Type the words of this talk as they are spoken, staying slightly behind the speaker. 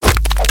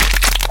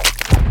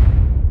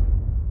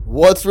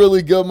What's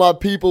really good, my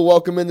people?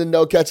 Welcome into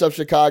No Catch Up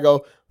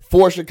Chicago,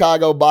 for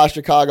Chicago, by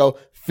Chicago,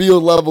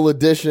 field level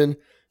edition.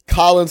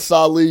 Colin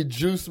Salih,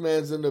 Juice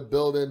Man's in the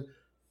building.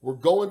 We're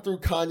going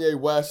through Kanye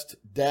West,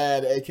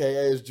 Dad,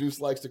 a.k.a. as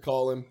Juice likes to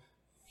call him.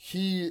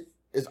 He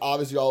is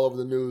obviously all over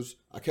the news.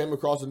 I came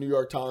across a New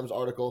York Times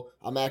article.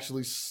 I'm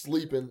actually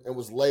sleeping and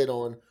was late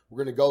on.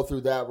 We're going to go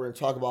through that. We're going to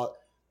talk about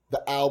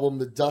the album.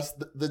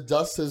 The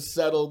dust has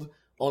settled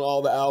on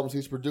all the albums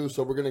he's produced,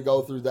 so we're going to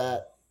go through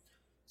that.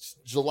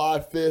 July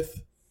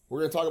 5th, we're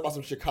going to talk about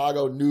some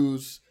Chicago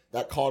news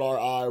that caught our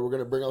eye. We're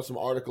going to bring up some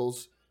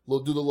articles.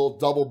 We'll do the little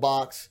double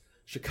box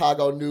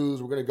Chicago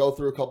news. We're going to go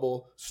through a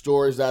couple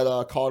stories that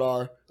caught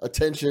our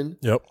attention.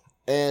 Yep.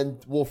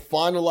 And we'll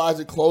finalize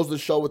it, close the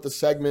show with the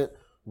segment,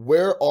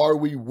 Where Are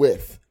We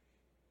With?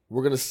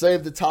 We're going to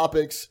save the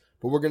topics,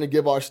 but we're going to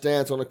give our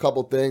stance on a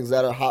couple things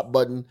that are hot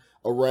button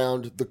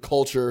around the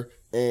culture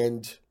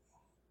and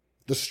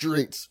the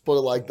streets, put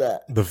it like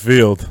that. The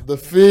field. The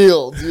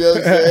field, you know what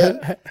I'm saying?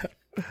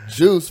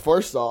 Juice,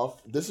 first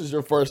off, this is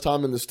your first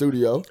time in the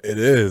studio. It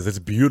is. It's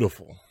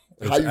beautiful.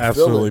 How It's you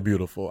absolutely feeling?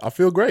 beautiful. I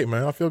feel great,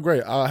 man. I feel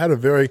great. I had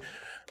a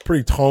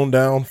pretty toned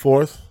down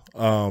fourth.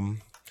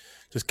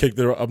 Just kicked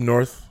it up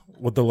north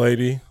with the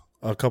lady,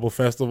 a couple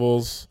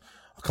festivals,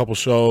 a couple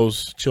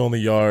shows, chill in the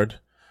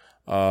yard,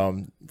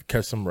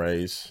 catch some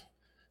rays.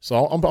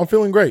 So I'm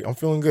feeling great. I'm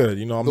feeling good.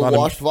 You know, I'm The not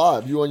washed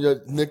vibe. You on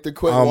your Nick the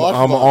Quick I'm wash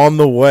vibe. on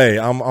the way.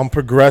 I'm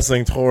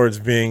progressing towards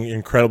being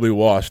incredibly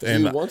washed.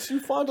 And Dude, once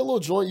you find a little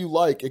joint you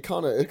like, it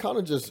kind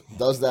of just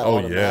does that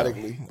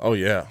automatically. Oh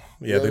yeah.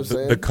 You know what I'm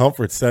saying? The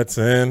comfort sets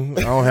in.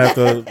 I don't have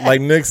to, like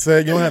Nick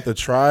said, you don't have to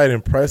try to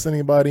impress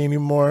anybody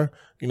anymore.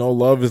 You know,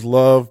 love is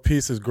love.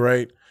 Peace is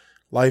great.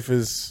 Life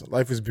is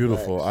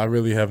beautiful. Thanks. I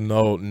really have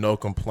no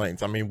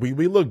complaints. I mean,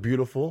 we look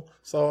beautiful.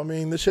 So, I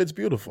mean, this shit's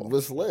beautiful.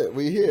 It's lit.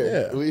 We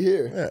here. Yeah. We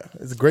here. Yeah,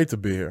 it's great to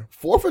be here.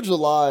 4th of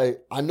July,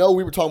 I know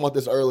we were talking about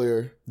this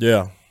earlier.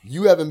 Yeah.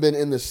 You haven't been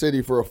in the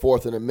city for a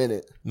 4th in a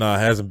minute. No, it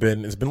hasn't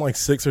been. It's been like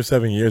 6 or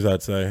 7 years,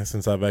 I'd say,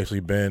 since I've actually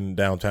been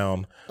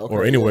downtown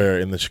or anywhere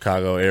in the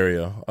Chicago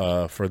area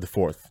for the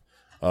 4th.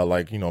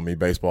 Like, you know me,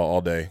 baseball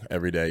all day,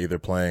 every day, either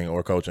playing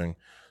or coaching.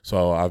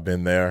 So I've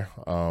been there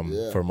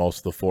for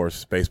most of the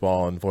 4th.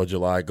 Baseball and 4th of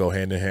July go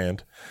hand in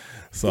hand.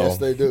 So, Yes,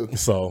 they do.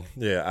 So,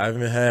 yeah, I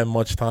haven't had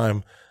much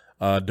time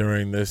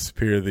during this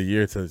period of the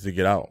year to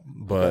get out.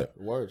 But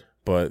Word.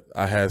 But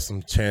I had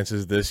some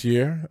chances this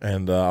year,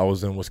 and I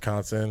was in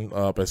Wisconsin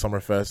up at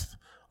Summerfest,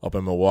 up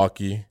in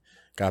Milwaukee.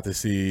 Got to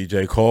see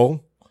J.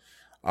 Cole.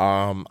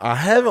 I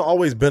haven't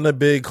always been a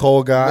big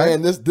Cole guy.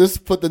 Man, this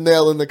put the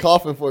nail in the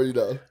coffin for you,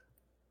 though.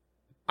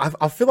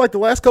 I feel like the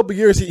last couple of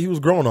years he was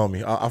growing on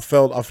me. I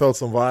felt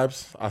some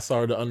vibes. I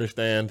started to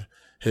understand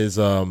his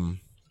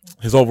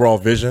overall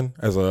vision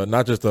as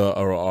not just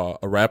a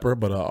rapper,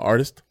 but an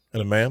artist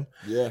and a man.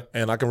 Yeah.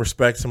 And I can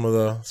respect some of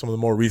the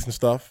more recent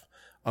stuff.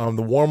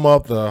 The warm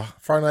up, the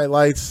Friday Night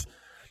Lights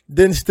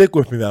didn't stick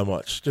with me that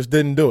much. Just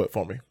didn't do it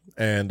for me.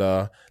 And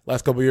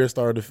last couple of years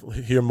started to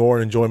hear more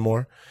and enjoy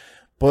more.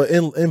 But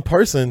in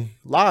person,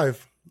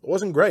 live, it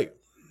wasn't great.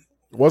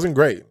 It wasn't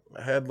great.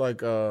 I had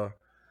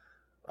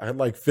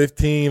like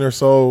 15 or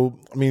so.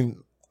 I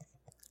mean,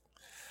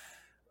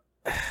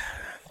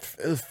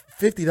 it was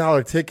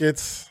 $50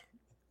 tickets,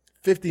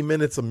 50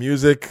 minutes of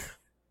music.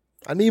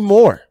 I need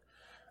more.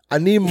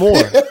 You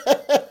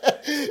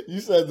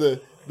said the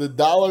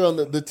dollar on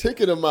the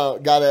ticket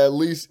amount got to at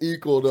least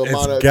equal the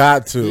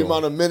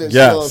amount of minutes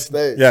on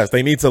stage. Yes,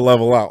 they need to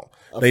level out.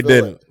 They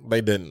feel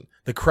didn't.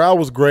 The crowd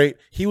was great.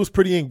 He was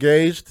pretty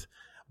engaged,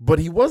 but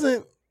he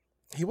wasn't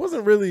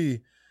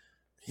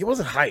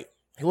hype.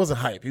 He wasn't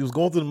hype. He was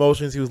going through the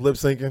motions. He was lip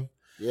syncing.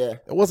 Yeah.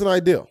 It wasn't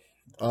ideal.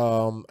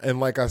 And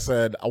like I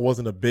said, I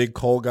wasn't a big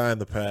Cole guy in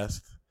the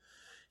past.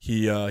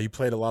 He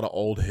played a lot of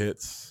old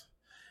hits,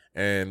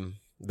 and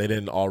they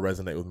didn't all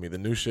resonate with me. The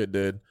new shit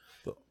did.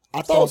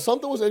 I thought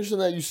something was interesting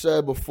that you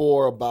said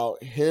before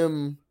about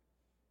him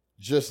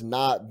just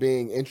not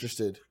being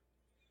interested.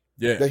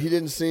 Yeah. That he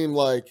didn't seem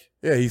like.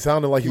 Yeah, he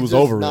sounded like he was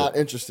just over not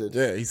it. interested.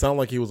 Yeah, he sounded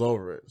like he was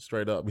over it.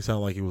 Straight up. He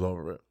sounded like he was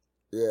over it.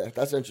 Yeah,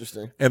 that's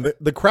interesting. And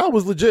the crowd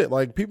was legit.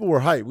 Like, people were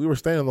hyped. We were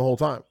standing the whole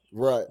time.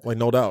 Right. Like,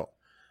 no doubt.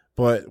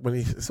 But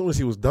as soon as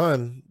he was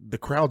done, the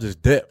crowd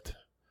just dipped.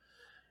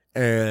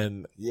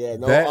 And yeah,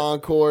 no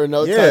encore,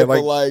 no type of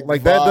like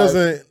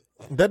vibe.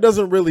 that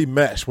doesn't really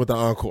mesh with the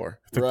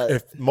encore.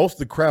 If most of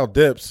the crowd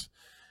dips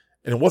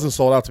and it wasn't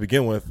sold out to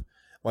begin with,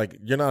 like,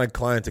 you're not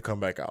inclined to come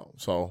back out.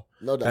 So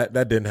no doubt.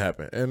 that didn't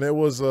happen. And it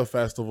was a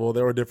festival.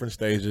 There were different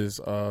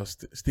stages.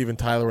 Steven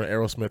Tyler and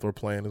Aerosmith were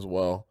playing as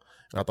well.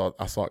 And I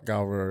got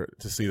over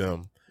to see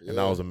them, and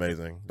that was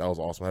amazing. That was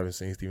awesome. I haven't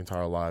seen Steven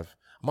Tyler live.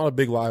 I'm not a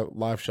big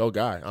live show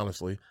guy,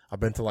 honestly. I've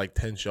been to like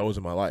 10 shows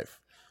in my life.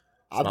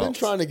 I've been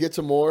trying to get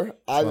to more.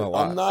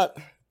 I'm not.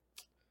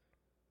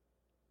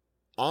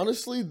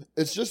 Honestly,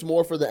 it's just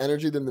more for the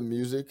energy than the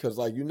music, because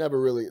like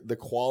the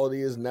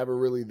quality is never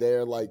really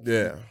there. Like,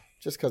 yeah,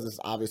 just because it's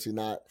obviously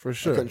not for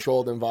sure a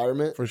controlled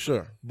environment. For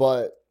sure.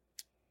 But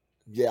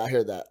yeah, I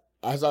hear that.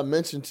 As I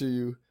mentioned to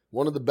you,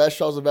 one of the best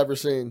shows I've ever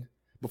seen,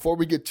 before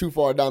we get too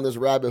far down this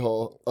rabbit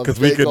hole, because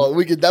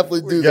we could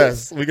definitely do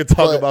this. Yes, we could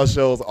talk about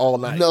shows all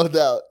night. No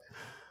doubt.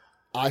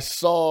 I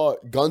saw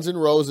Guns N'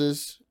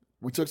 Roses.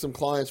 We took some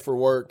clients for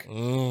work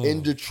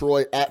in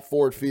Detroit at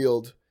Ford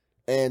Field,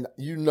 and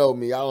you know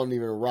me, I don't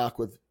even rock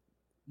with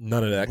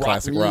none of that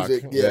classic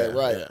music. Rock. Yeah,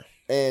 right. Yeah.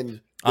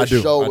 And the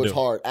show was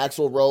hard.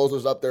 Axl Rose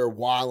was up there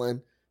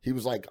wilding. He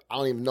was like, I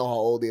don't even know how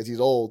old he is. He's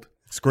old.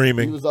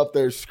 Screaming. He was up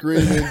there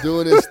screaming,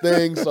 doing his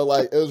thing. So,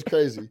 like, it was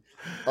crazy.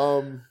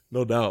 No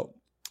doubt.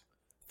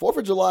 4th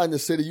of July in the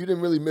city, you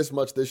didn't really miss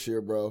much this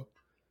year, bro.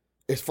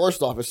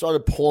 First off, it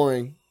started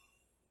pouring.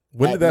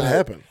 When did that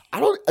happen?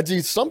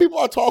 Some people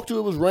I talked to,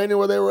 it was raining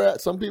where they were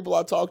at. Some people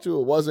I talked to,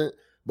 it wasn't.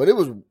 But it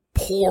was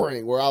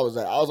pouring where I was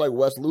at. I was like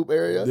West Loop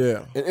area.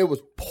 Yeah. And it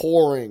was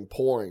pouring.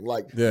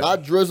 Like,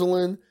 not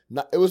drizzling.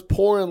 It was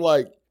pouring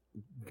like,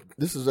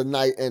 this is a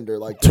night ender.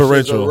 Like,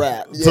 torrential.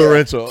 Rap. Yeah,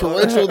 torrential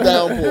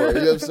downpour. You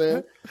know what I'm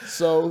saying?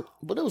 So,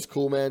 but it was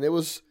cool, man.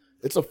 It's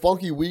a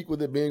funky week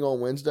with it being on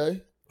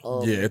Wednesday.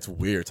 Yeah, it's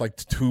weird. It's like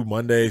 2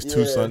 Mondays,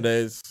 2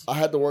 Sundays. I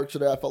had to work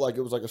today. I felt like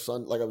it was like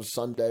it was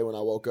Sunday when I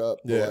woke up.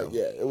 Yeah,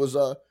 it was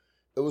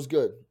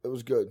good. It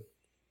was good.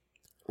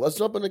 Let's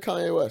jump into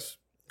Kanye West.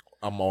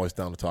 I'm always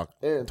down to talk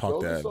that.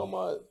 Throw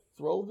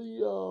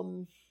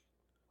the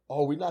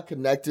Oh, we're not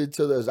connected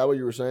to the. Is that what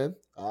you were saying?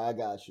 I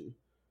got you.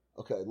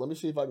 Okay, let me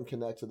see if I can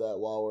connect to that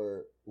while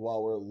we're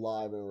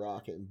live and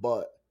rocking.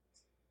 But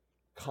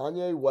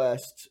Kanye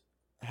West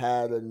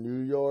had a New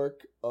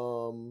York.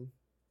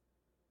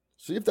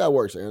 See if that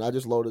works, Aaron. I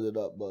just loaded it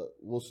up, but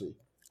we'll see.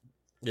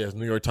 Yeah, it's a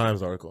New York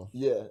Times article.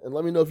 Yeah, and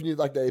let me know if you need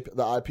like the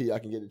IP. I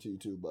can get it to you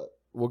too, but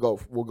we'll go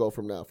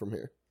from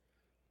here.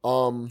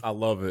 I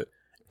love it.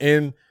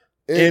 In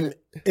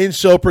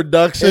show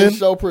production. In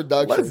show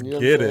production. Let's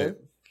get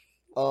it.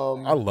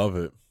 I love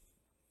it.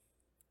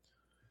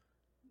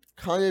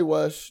 Kanye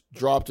West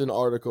dropped an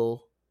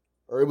article,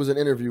 or it was an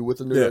interview with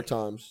the New York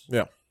Times.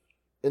 Yeah.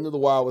 Into the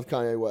Wild with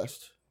Kanye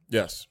West.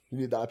 Yes. You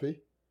need the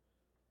IP?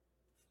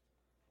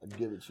 I'll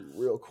give it to you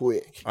real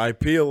quick.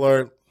 IP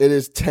alert. It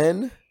is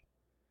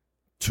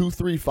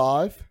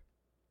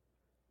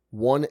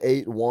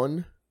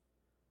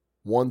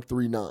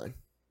 10-235-181-139.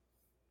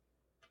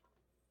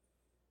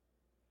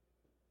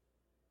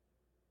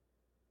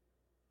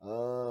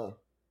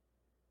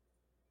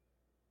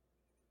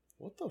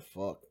 What the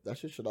fuck? That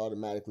shit should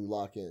automatically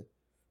lock in.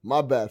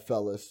 My bad,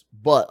 fellas.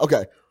 But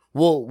okay,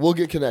 we'll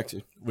get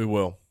connected. We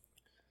will.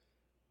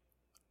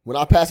 When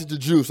I pass it to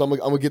Juice, I'm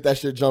gonna get that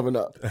shit jumping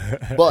up.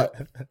 But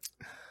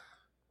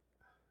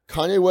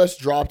Kanye West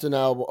dropped an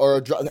album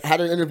or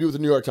had an interview with the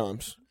New York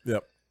Times.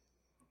 Yep.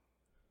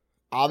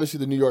 Obviously,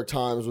 the New York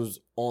Times was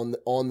on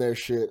their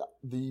shit.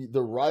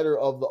 The writer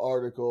of the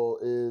article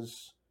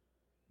is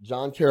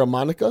John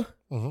Caramanica.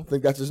 Mm-hmm. I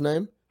think that's his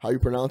name. How you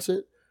pronounce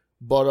it?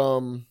 But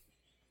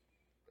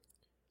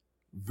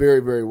very,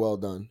 very well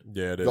done.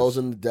 Yeah, it is. Goes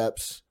in the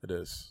depths. It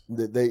is.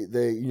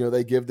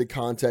 They give the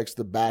context,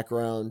 the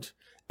background.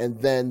 And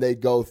then they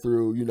go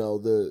through,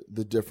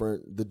 the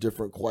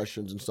different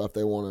questions and stuff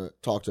they want to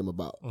talk to him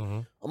about. Mm-hmm.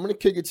 I'm going to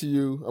kick it to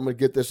you. I'm going to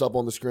get this up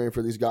on the screen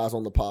for these guys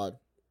on the pod.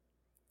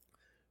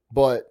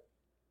 But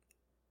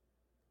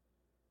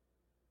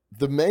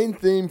the main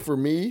theme for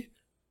me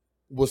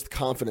was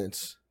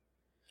confidence.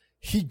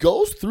 He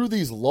goes through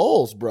these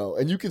lulls, bro.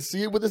 And you can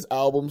see it with his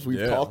albums.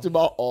 We've talked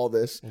about all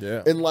this.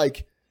 Yeah. And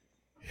like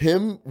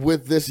him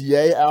with this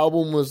Ye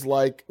album was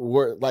like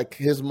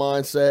his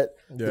mindset,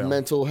 the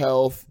mental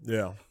health.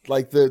 Yeah.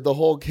 Like the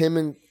whole him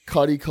and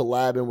Cudi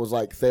collabing was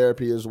like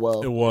therapy as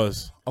well. It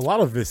was. A lot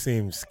of it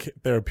seems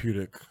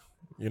therapeutic,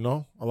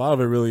 A lot of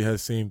it really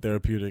has seemed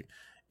therapeutic.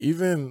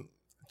 Even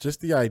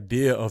just the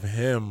idea of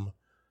him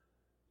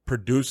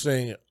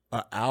producing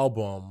an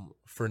album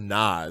for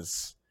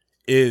Nas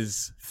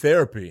is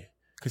therapy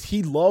because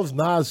he loves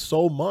Nas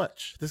so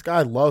much. This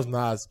guy loves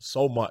Nas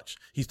so much.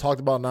 He's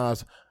talked about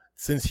Nas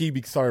since he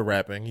started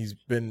rapping. He's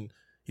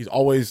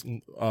always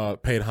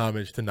paid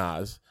homage to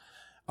Nas.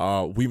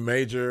 We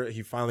Major,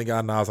 he finally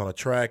got Nas on a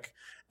track,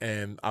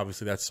 and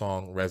obviously that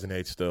song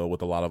resonates still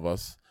with a lot of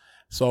us.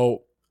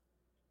 So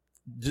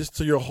just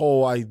to your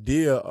whole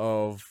idea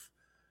of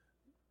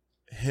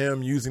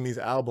him using these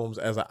albums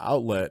as an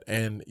outlet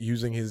and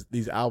using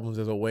these albums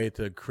as a way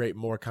to create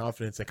more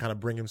confidence and kind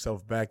of bring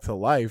himself back to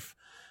life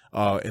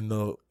in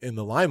the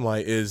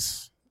limelight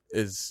is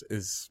it's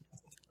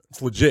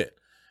legit,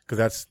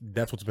 because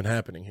that's what's been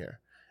happening here.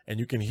 And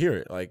you can hear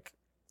it, like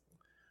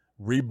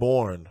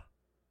Reborn,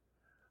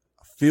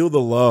 Feel the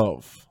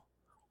Love,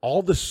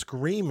 all the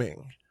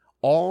screaming,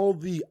 all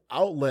the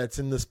outlets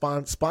and the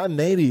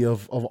spontaneity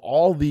of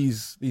all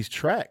these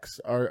tracks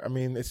are,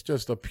 it's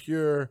just a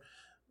pure,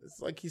 it's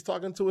like he's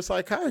talking to a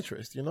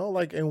psychiatrist,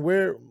 like, and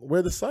we're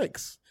the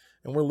psychs,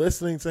 and we're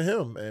listening to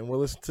him, and we're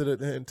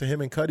listening to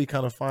him and Cudi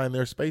kind of find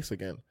their space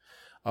again.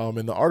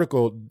 And the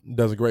article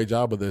does a great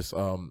job of this.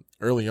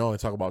 Early on, they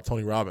talk about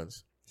Tony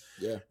Robbins.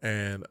 Yeah.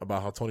 And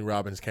about how Tony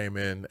Robbins came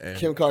in and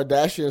Kim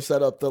Kardashian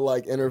set up the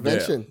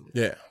intervention.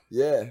 Yeah.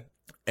 Yeah.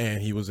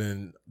 And he was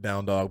in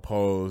down dog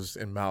pose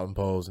and mountain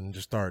pose and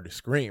just started to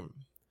scream.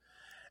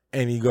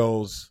 And he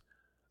goes,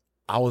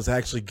 I was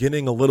actually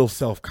getting a little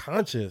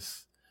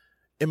self-conscious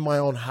in my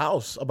own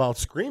house about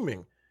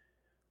screaming.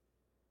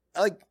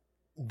 Like,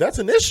 that's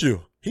an issue.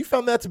 He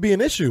found that to be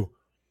an issue.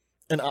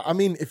 And I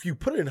mean, if you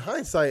put it in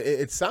hindsight,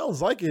 it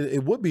sounds like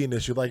it would be an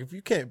issue. Like, if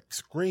you can't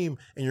scream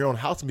in your own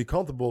house and be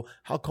comfortable,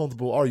 how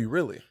comfortable are you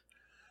really?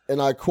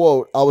 And I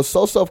quote, I was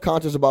so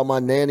self-conscious about my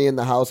nanny and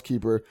the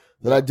housekeeper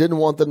that I didn't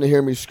want them to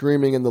hear me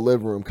screaming in the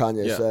living room,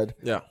 Kanye said.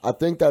 Yeah. I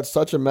think that's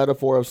such a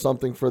metaphor of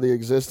something for the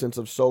existence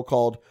of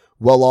so-called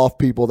well-off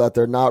people that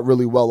they're not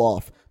really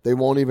well-off. They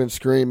won't even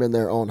scream in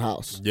their own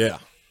house. Yeah.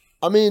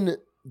 I mean,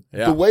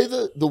 the way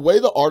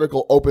the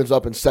article opens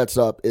up and sets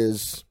up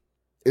is,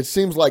 it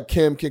seems like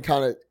Kim can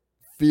kind of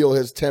feel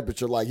his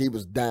temperature, like he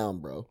was down,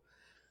 bro.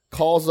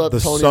 Calls up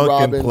Tony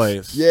Robbins.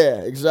 Place.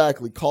 Yeah,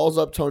 exactly. Calls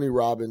up Tony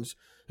Robbins.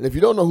 And if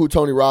you don't know who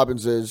Tony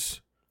Robbins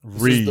is,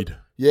 Reed.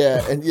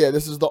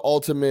 This is the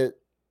ultimate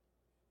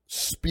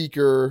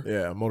speaker.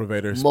 Yeah,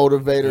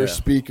 motivator,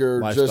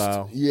 speaker.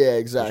 Lifestyle.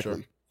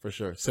 Exactly. For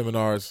sure.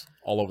 Seminars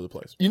all over the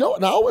place. You know,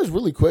 and I always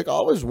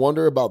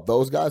wonder about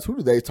those guys. Who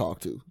do they talk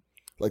to?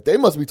 Like, they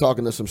must be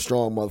talking to some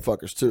strong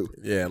motherfuckers too.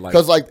 Yeah, like,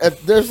 because like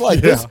there's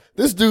like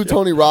this dude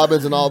Tony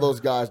Robbins and all those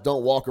guys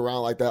don't walk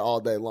around like that all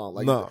day long.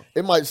 Like,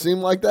 it might seem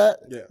like that,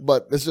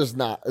 but it's just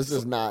not. It's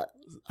just not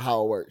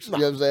how it works. You know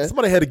what I'm saying?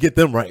 Somebody had to get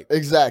them right.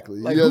 Exactly.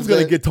 Like, who's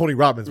going to get Tony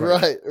Robbins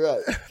right?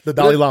 Right. The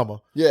Dalai Lama.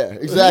 Yeah,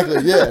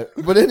 exactly. Yeah.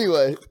 But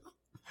anyway,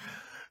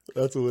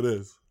 that's who it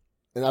is.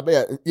 And I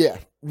bet,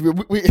 yes,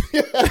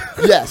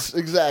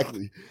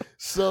 exactly.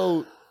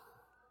 So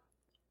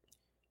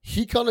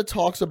he kind of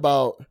talks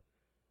about,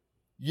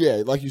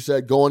 like you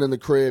said, going in the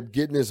crib,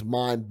 getting his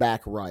mind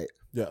back right.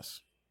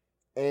 Yes.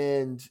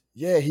 And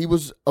he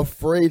was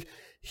afraid.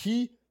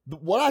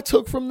 What I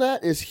took from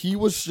that is he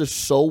was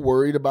just so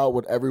worried about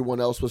what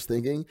everyone else was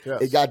thinking.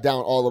 Yes. It got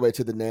down all the way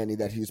to the nanny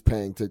that he's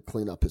paying to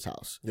clean up his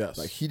house. Yes.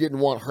 Like, he didn't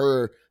want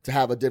her to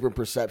have a different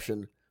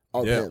perception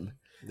of him.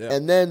 Yeah.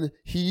 And then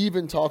he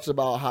even talks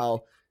about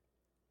how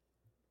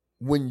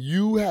when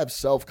you have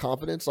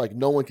self-confidence, like,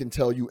 no one can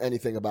tell you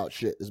anything about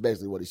shit, is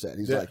basically what he said.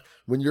 He's like,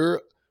 when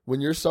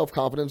your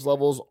self-confidence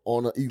level's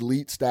on an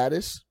elite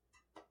status,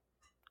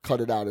 cut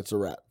it out, it's a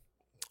wrap.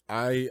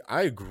 I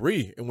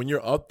agree. And when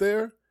you're up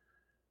there,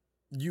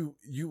 you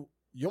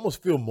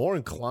almost feel more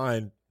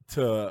inclined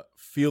to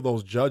feel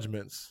those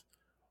judgments,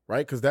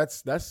 right? Because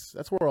that's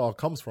where it all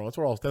comes from. That's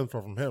where it all stems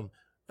from him.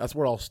 That's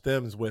where it all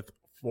stems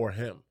for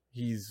him.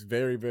 He's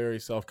very,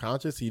 very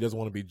self-conscious. He doesn't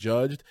want to be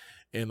judged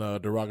in a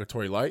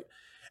derogatory light.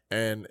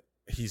 And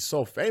he's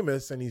so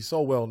famous and he's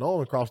so well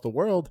known across the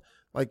world.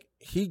 Like,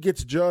 he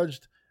gets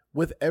judged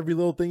with every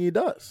little thing he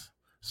does.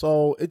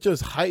 So it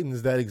just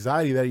heightens that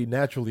anxiety that he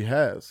naturally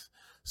has.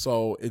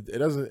 So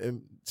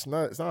it's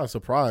not a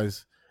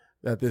surprise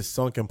that this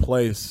sunken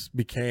place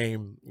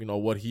became,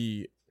 what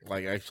he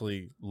like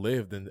actually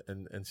lived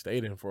and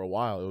stayed in for a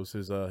while. It was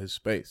his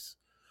space.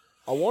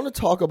 I want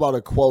to talk about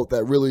a quote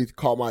that really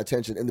caught my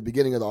attention in the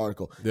beginning of the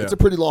article. Yeah. It's a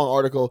pretty long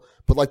article,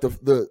 but like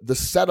the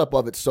setup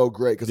of it's so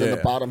great because then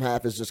the bottom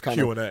half is just kind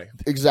of Q&A.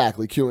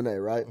 Exactly,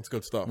 Q&A, right? That's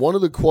good stuff. One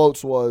of the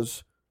quotes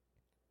was,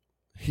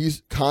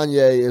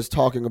 Kanye is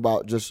talking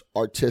about just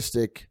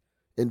artistic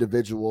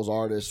individuals,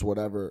 artists,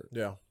 whatever.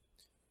 Yeah.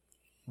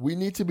 We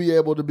need to be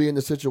able to be in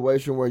the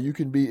situation where you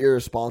can be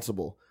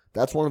irresponsible.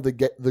 That's one of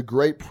the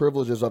great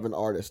privileges of an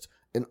artist.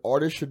 An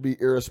artist should be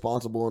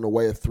irresponsible in a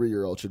way a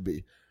 3-year-old should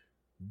be.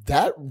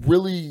 That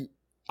really,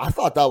 I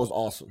thought that was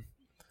awesome.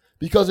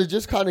 Because it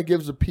just kind of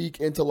gives a peek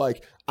into,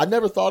 like, I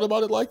never thought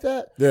about it like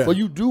that. Yeah. But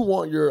you do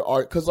want your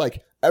art, because,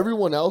 like,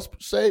 everyone else,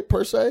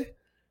 per se,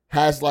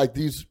 has, like,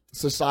 these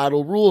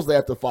societal rules they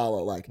have to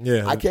follow. Like,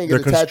 I can't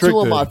get a tattoo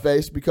on my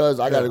face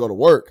because I got to go to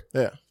work.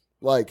 Yeah.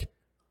 Like,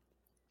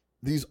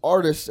 these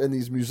artists and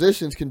these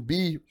musicians can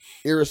be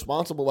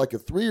irresponsible like a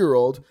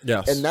 3-year-old.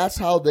 Yes. And that's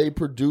how they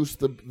produce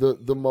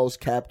the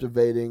most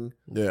captivating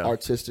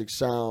artistic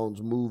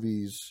sounds,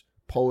 movies,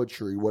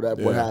 poetry,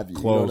 whatever, what have you.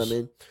 Close. You know what I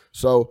mean?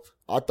 So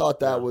I thought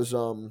that was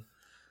a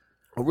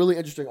really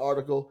interesting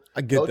article.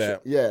 I get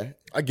that.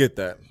 I get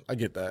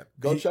that.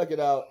 Go check it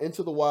out.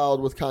 Into the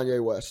Wild with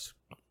Kanye West.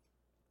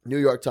 New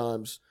York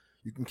Times.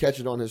 You can catch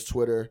it on his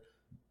Twitter.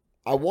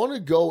 I want to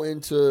go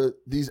into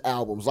these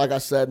albums. Like I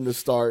said in the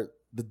start,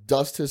 the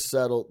dust has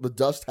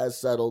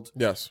settled.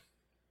 Yes.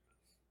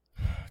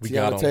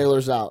 Tiana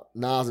Taylor's out.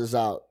 Nas is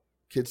out.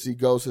 Kid See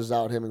Ghost is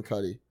out. Him and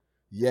Cudi.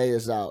 Ye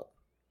is out.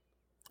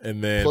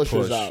 And then Push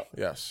is out.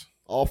 Yes.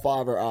 All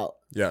 5 are out.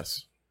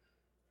 Yes.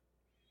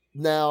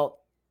 Now,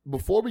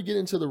 before we get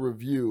into the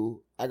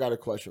review, I got a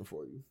question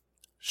for you.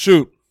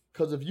 Shoot.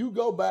 Because if you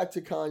go back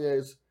to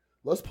Kanye's,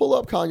 let's pull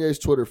up Kanye's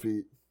Twitter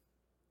feed.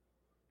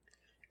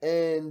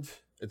 And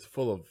it's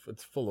full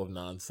of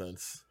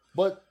nonsense.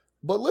 But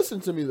listen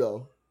to me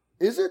though.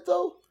 Is it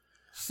though?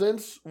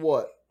 Since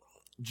what?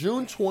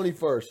 June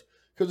 21st.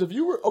 Because if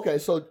you were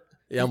so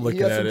yeah, I'm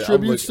looking at it.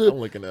 I'm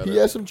looking at it. He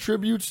has some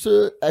tributes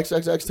to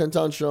XXX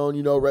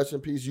Tentacion. Rest in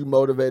peace. You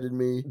motivated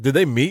me. Did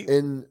they meet?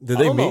 Did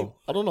they meet?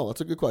 I don't know.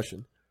 That's a good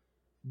question.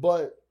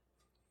 But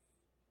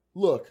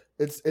Look,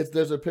 it's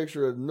there's a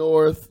picture of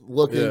North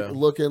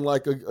looking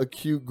like a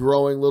cute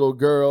growing little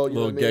girl,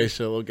 little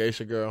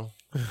geisha girl.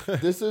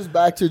 This is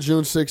back to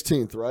June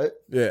 16th, right?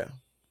 Yeah.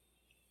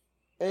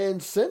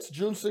 And since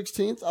June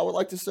 16th, I would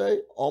like to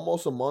say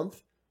almost a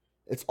month,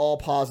 it's all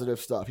positive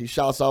stuff. He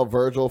shouts out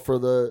Virgil for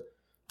the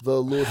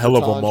Louis hell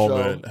of a Vuitton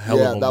moment. show. Hell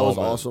of a that was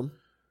moment. awesome.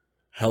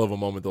 Hell of a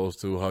moment, those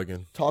two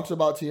hugging. Talks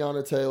about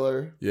Tiana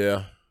Taylor.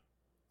 Yeah.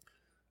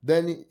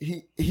 Then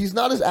he's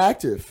not as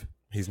active.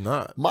 He's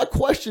not. My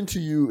question to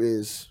you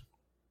is,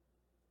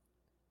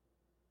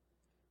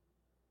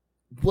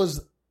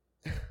 was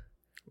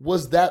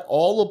that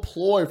all a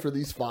ploy for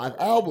these 5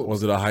 albums?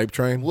 Was it a hype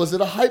train? Was it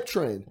a hype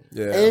train?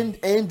 Yeah.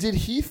 And did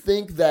he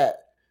think that?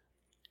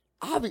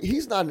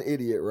 He's not an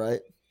idiot,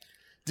 right?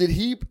 Did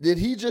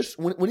he just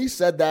when he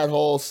said that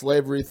whole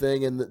slavery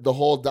thing and the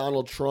whole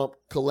Donald Trump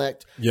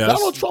collect? Yes.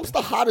 Donald Trump's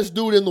the hottest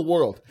dude in the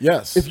world.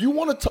 Yes. If you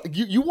want to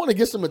you want to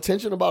get some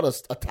attention about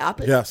a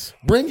topic, yes,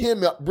 bring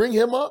him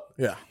up.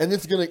 Yeah, and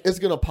it's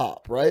gonna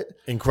pop, right?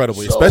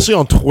 Incredibly, So, especially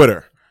on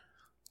Twitter.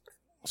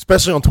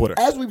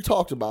 As we've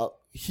talked about,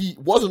 he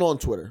wasn't on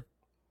Twitter.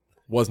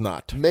 Was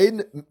not.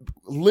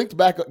 Got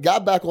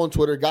back on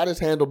Twitter, got his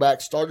handle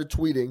back, started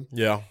tweeting.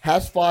 Yeah.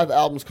 Has 5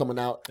 albums coming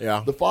out.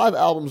 Yeah. The 5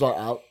 albums are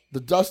out. The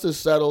dust is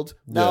settled.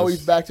 Now Yes.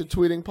 he's back to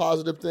tweeting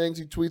positive things.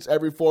 He tweets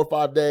every 4 or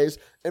 5 days,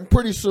 and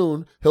pretty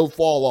soon he'll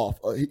fall off.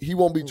 He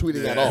won't be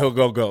tweeting at all. He'll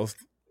go ghost.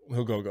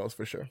 He'll go ghost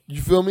for sure.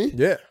 You feel me?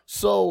 Yeah.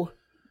 So,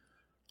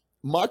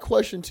 my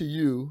question to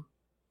you,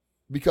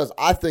 because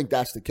I think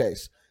that's the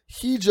case,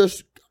 he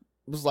just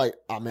was like,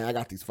 oh man, I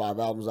got these 5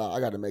 albums out.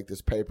 I got to make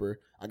this paper.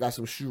 I got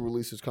some shoe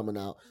releases coming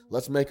out.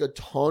 Let's make a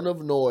ton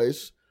of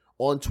noise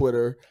on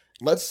Twitter.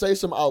 Let's say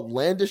some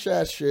outlandish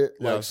ass shit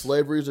like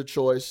slavery is a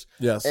choice.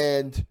 Yes.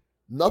 And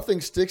nothing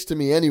sticks to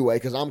me anyway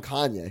because I'm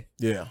Kanye.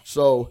 Yeah.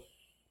 So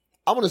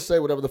I'm going to say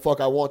whatever the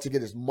fuck I want to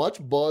get as much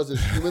buzz as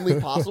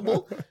humanly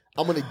possible.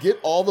 I'm going to get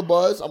all the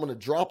buzz. I'm going to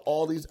drop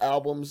all these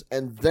albums,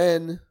 and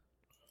then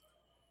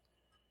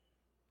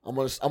I'm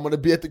gonna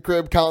be at the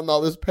crib counting all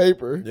this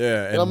paper.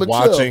 Yeah, and I'm gonna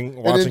watching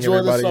chill and enjoy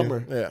everybody. the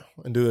summer. Yeah,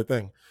 and do their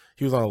thing.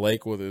 He was on a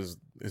lake with his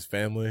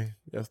family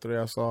yesterday.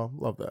 I saw.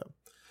 Love that.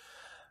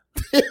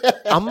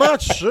 I'm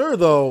not sure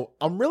though.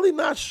 I'm really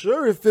not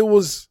sure if it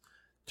was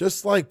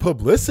just like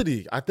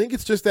publicity. I think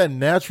it's just that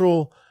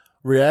natural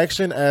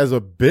reaction as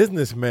a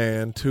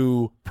businessman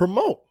to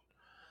promote.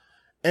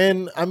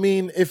 And I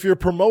mean, if you're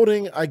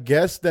promoting, I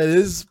guess that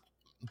is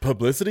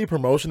publicity.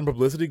 Promotion and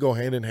publicity go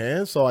hand in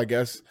hand. So I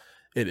guess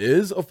it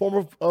is a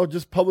form of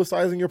just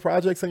publicizing your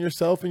projects and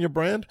yourself and your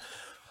brand.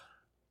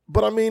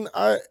 But I mean,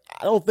 I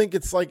don't think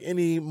it's like I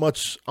don't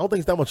think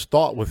it's that much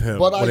thought with him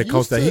when it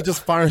comes to that. He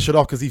just firing shit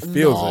off because he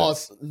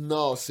feels it.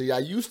 No, see, I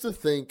used to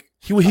think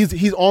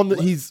he's on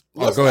the he's.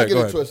 Let's go not ahead, get go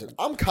it ahead. twisted.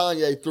 I'm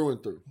Kanye through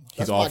and through.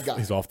 That's my guy.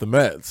 He's off the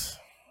meds.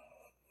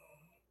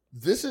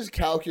 This is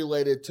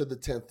calculated to the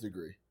 10th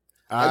degree.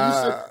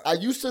 I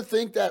used to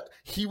think that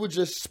he would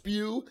just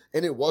spew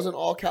and it wasn't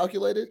all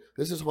calculated.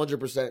 This is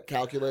 100%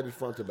 calculated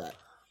front to back.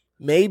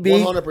 Maybe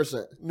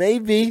 100%.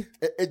 Maybe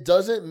it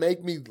doesn't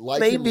make me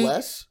like him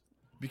less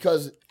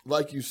because,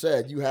 like you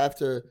said, you have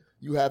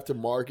to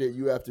market.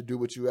 You have to do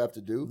what you have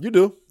to do. You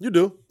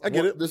do. I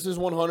get it. This is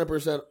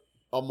 100%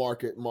 a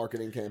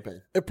marketing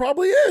campaign. It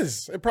probably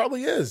is.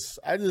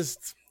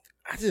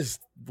 I just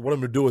want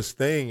him to do his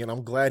thing, and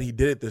I'm glad he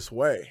did it this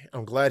way.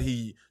 I'm glad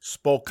he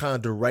spoke kind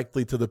of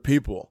directly to the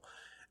people.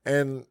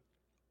 And,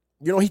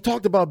 he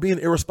talked about being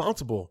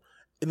irresponsible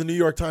in the New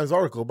York Times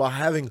article about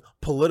having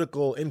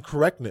political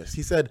incorrectness.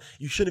 He said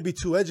you shouldn't be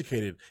too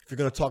educated if you're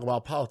going to talk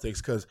about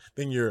politics because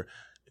then you're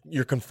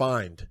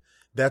confined.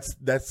 That's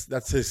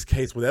his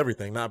case with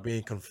everything, not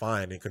being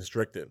confined and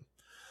constricted.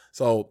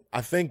 So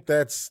I think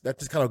that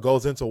just kind of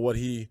goes into what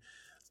he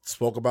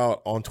spoke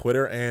about on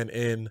Twitter and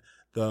in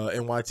the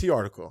NYT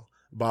article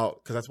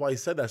about, because that's why he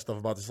said that stuff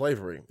about the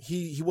slavery.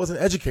 He wasn't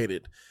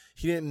educated.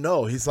 He didn't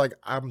know. He's like,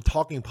 I'm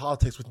talking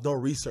politics with no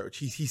research.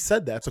 He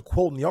said that. It's a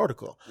quote in the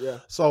article. Yeah.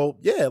 So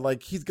yeah,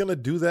 like he's gonna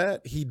do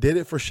that. He did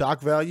it for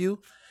shock value.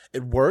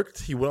 It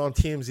worked. He went on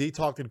TMZ,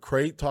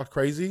 talked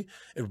crazy.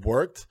 It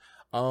worked.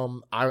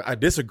 I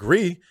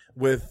disagree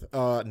with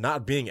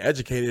not being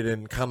educated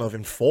and kind of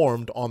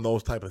informed on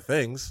those type of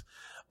things.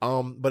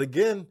 But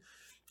again,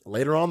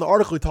 later on in the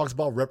article, he talks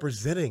about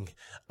representing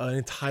an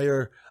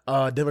entire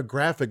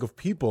demographic of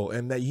people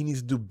and that he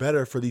needs to do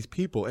better for these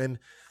people. And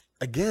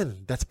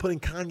again, that's putting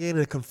Kanye in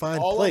a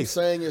confined place. All I'm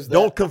saying is that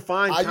don't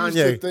confine I Kanye. used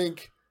to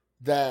think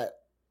that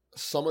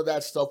some of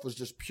that stuff was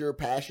just pure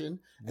passion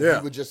and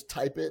he would just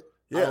type it.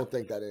 Yeah. I don't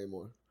think that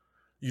anymore.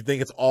 You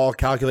think it's all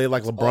calculated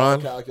like LeBron?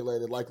 All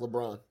calculated like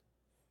LeBron.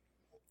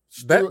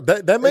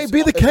 That may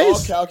be the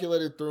case. It's all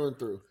calculated through and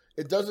through.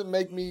 It doesn't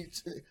make me.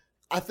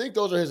 I think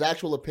those are his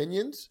actual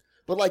opinions,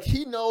 but like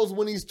he knows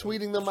when he's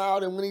tweeting them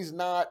out and when he's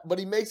not. But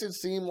he makes it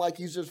seem like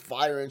he's just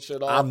firing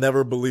shit off. I'll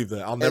never believe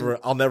that.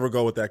 I'll never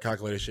go with that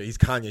calculated shit. He's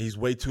Kanye. He's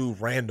way too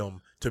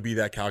random to be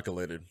that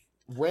calculated.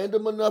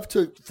 Random enough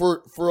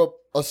for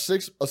a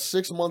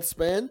 6 month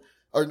span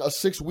or a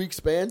 6 week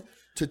span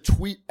to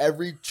tweet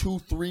every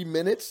 2-3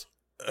 minutes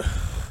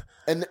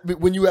And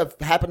when you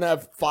happen to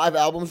have 5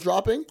 albums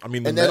dropping, I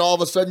mean, and then all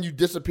of a sudden you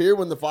disappear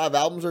when the 5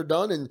 albums are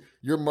done and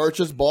your merch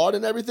is bought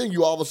and everything,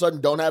 you all of a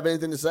sudden don't have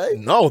anything to say?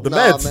 No, the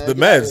Meds. Man, the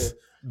Meds.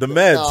 The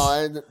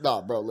Meds.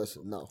 No, bro,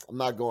 listen. No, I'm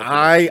not going for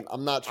that.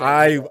 I'm not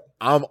trying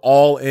I'm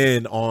all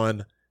in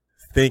on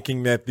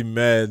thinking that the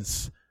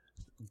Meds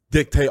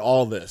dictate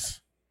all this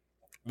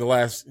the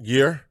last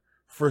year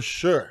for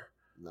sure.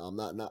 No, I'm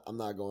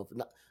not going for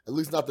at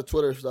least not the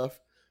Twitter stuff.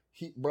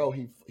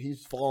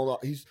 He's fallen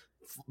off. He's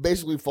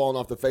basically fallen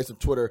off the face of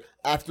Twitter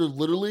after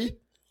literally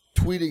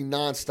tweeting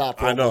nonstop.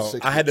 For I know.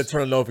 6 I had to weeks.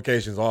 turn the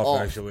notifications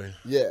off. Actually.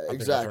 Yeah, I exactly.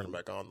 think I turned them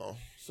back on though.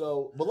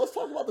 So, but let's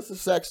talk about the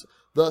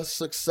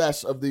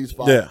success of these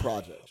 5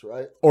 projects,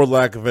 right? Or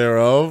lack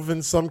thereof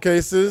in some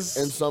cases.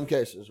 In some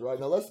cases, right?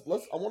 Now let's.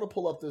 I want to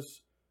pull up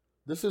this.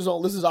 This is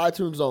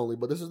iTunes only,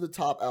 but this is the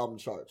top album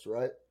charts,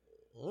 right?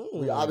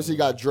 We obviously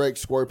got Drake,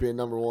 Scorpion,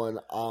 number 1.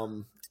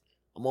 I'm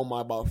on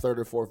my about 3rd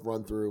or 4th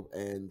run through,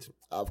 and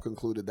I've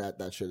concluded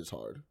that shit is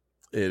hard.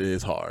 It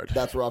is hard.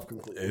 That's where I've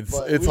concluded.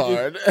 It's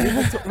hard.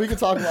 We can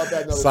talk about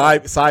that another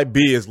time. Side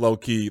B is low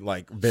key,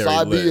 like very.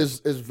 Side lit. B is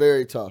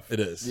very tough.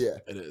 It is. Yeah,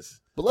 it is.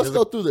 But let's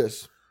go through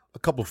this. A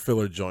couple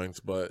filler joints,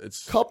 but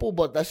it's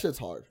but that shit's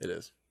hard. It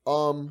is.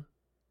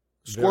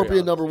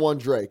 Scorpion number 1,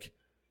 Drake.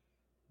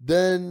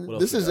 Then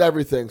this is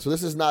everything. So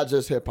this is not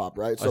just hip hop,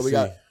 right? So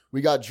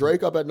we got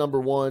Drake up at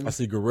number 1. I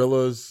see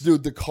Gorillaz.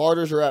 Dude, the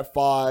Carters are at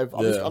 5.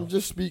 I'm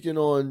just speaking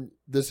on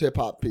this hip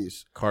hop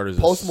piece. Carter's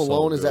Post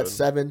Malone is at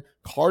 7.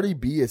 Cardi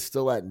B is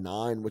still at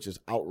 9, which is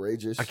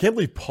outrageous. I can't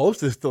believe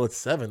Post is still at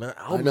 7. That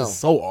album is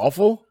so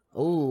awful.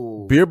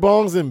 Oh, Beer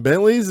bongs and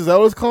Bentleys, is that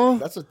what it's called?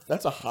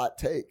 That's a hot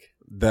take.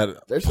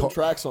 There's some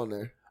tracks on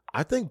there.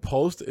 I think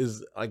Post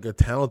is like a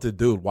talented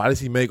dude. Why does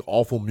he make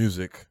awful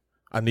music?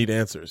 I need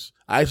answers.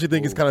 I actually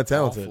think he's kind of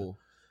talented. Awful.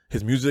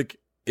 His music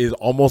is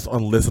almost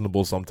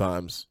unlistenable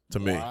sometimes to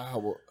me.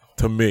 Wow.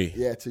 To me.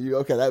 Yeah, to you.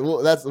 Okay,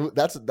 that's.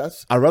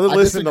 I'd rather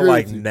listen to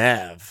like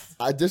Nav.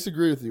 I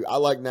disagree with you. I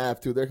like Nav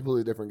too. They're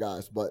completely different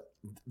guys, but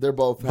they're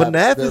both. But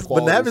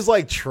Nav is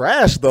like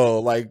trash though.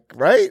 Like,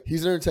 right?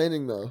 He's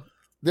entertaining though.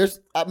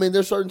 There's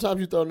certain times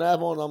you throw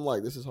Nav on, and I'm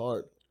like, this is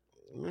hard.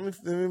 Now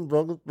him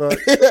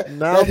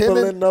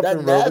pulling up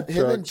in Nav,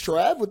 him and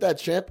Trav with that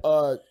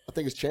I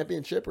think it's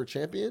Championship or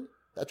Champion.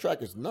 That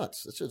track is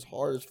nuts. It's just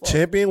hard as fuck.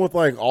 Champion with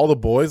like all the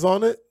boys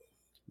on it?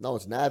 No,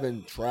 it's Nav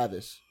and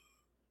Travis.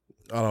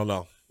 I don't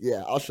know.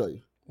 Yeah, I'll show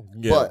you.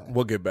 Yeah, but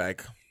we'll get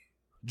back.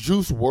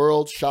 Juice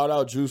WRLD, shout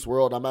out Juice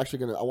WRLD.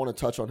 I want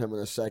to touch on him in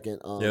a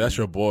second. Yeah, that's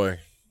your boy.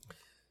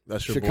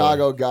 That's your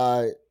Chicago boy.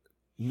 guy,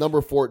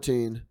 number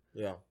 14.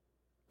 Yeah.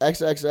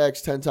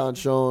 XXX, Tenton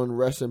Sean,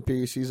 rest in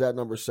peace. He's at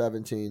number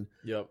 17.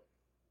 Yep.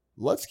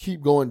 Let's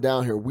keep going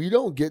down here. We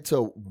don't get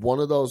to one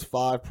of those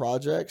 5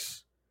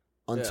 projects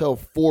until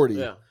 40.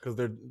 Yeah, because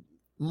they're...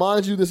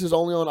 Mind you, this is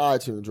only on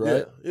iTunes,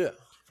 right? Yeah,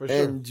 for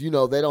sure. And,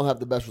 they don't have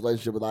the best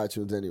relationship with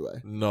iTunes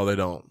anyway. No, they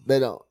don't. They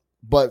don't.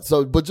 But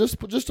just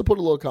to put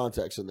a little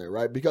context in there,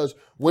 right? Because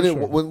when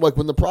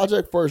the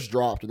project first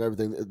dropped and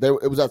everything,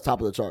 it was at the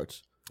top of the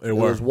charts. They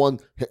were 1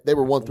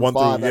 through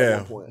 5 at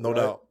one point. No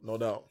right?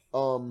 doubt.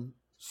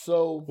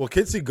 So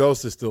Kids See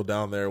Ghosts is still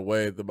down there,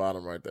 way at the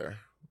bottom, right there.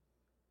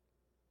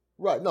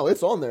 Right, no,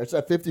 it's on there. It's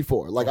at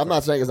 54. Like I'm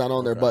not saying it's not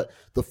on there, but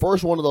the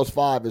first one of those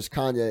 5 is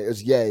Kanye,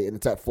 is Ye, and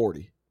it's at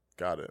 40.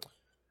 Got it.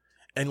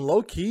 And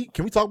low key,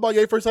 can we talk about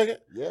Ye for a second?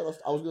 Yeah,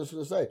 I was going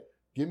to say,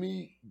 give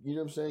me, you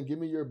know what I'm saying? Give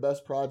me your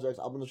best projects.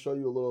 I'm going to show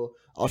you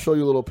I'll show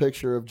you a little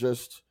picture of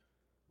just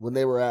when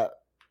they were at.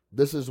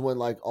 This is when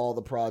like all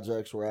the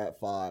projects were at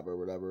 5 or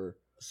whatever.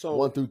 So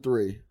 1 through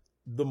 3.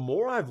 The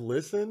more I've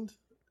listened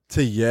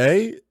to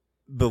Ye,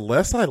 the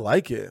less I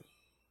like it.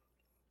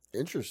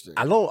 Interesting.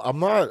 I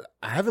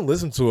haven't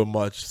listened to it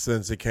much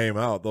since it came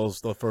out,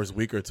 the first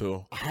week or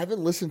 2. I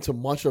haven't listened to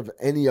much of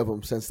any of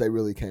them since they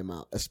really came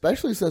out,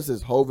 especially since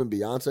this Hove and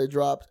Beyonce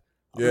dropped.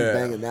 I've been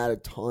banging that a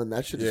ton.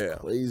 That shit is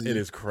crazy. It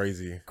is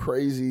crazy.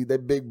 Crazy.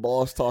 That big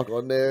boss talk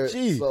on there.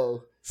 Gee,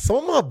 so some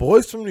of my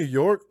boys from New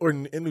York or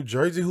in New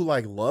Jersey who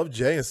like love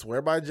Jay and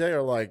swear by Jay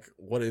are like,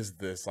 what is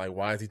this? Like,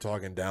 why is he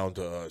talking down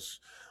to us?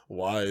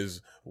 Why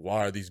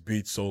are these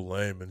beats so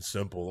lame and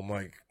simple? I'm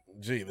like,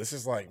 gee, this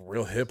is like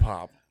real hip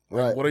hop.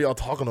 Right. What are y'all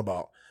talking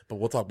about? But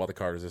we'll talk about the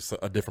Carters. It's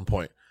a different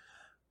point.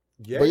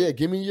 Yeah. But yeah,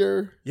 give me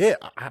your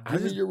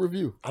give me your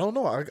review. I don't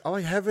know.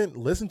 I haven't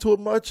listened to it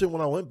much, and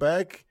when I went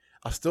back,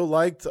 I still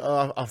liked.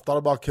 I've thought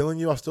about Killing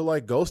You. I still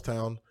like Ghost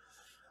Town,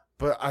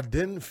 but I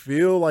didn't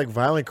feel like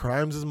Violent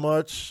Crimes as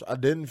much. I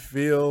didn't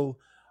feel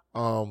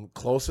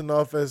close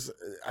enough as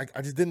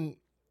I just didn't.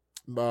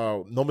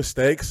 No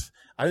Mistakes.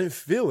 I didn't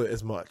feel it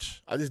as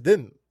much. I just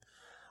didn't.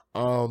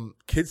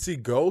 Kids See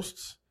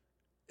Ghosts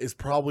is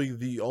probably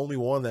the only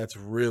one that's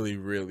really,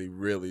 really,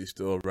 really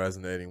still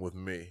resonating with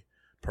me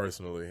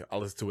personally. I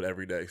listen to it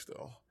every day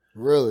still.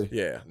 Really?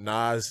 Yeah.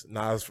 Nas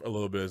a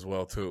little bit as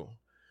well too.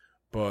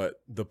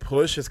 But the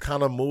Push has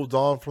kind of moved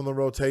on from the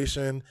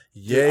rotation.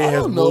 Ye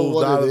has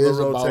moved out of the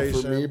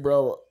rotation. For me,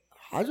 bro,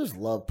 I just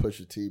love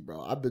Pusha T,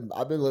 bro. I've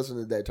been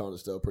listening to Daytona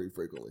still pretty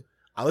frequently.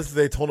 I listen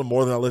to Daytona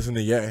more than I listen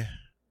to Ye.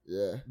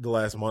 the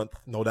last month,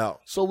 no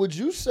doubt. So would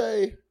you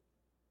say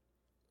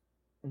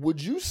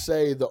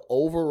the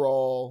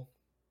overall?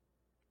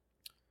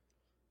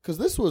 Because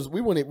this was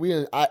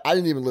I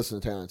didn't even listen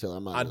to Teyana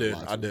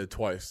Taylor. I did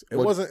twice. It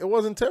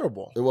wasn't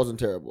terrible. It wasn't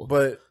terrible.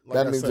 But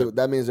like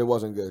that means it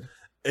wasn't good.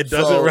 It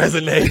doesn't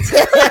resonate.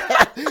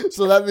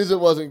 So that means it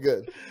wasn't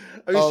good.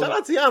 I mean, shout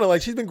out to Teyana.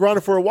 Like, she's been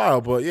grinding for a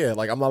while, but yeah,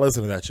 like, I'm not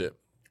listening to that shit.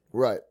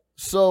 Right.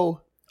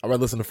 So I'd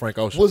rather listen to Frank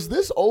Ocean. Was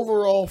this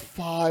overall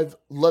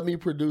let me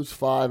produce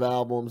 5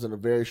 albums in a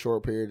very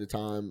short period of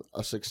time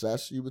a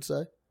success, you would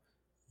say?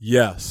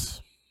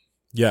 Yes.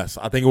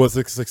 I think it was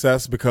a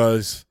success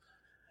because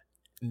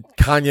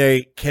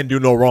Kanye can do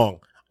no wrong,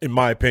 in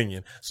my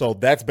opinion. So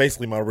that's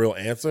basically my real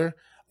answer.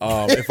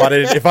 If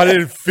I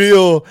didn't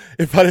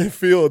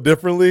feel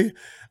differently,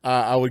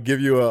 I would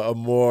give you a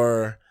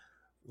more,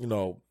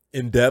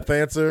 in-depth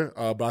answer.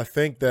 But I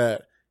think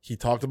that he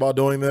talked about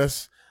doing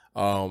this.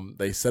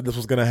 They said this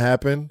was going to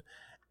happen,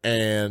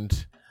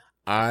 and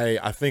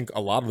I think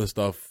a lot of the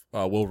stuff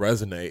will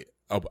resonate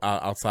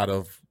outside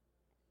of,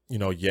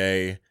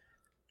 Ye,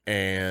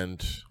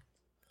 and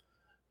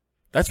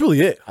that's really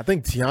it. I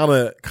think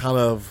Teyana kind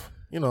of,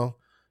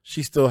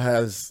 she still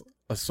has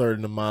a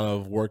certain amount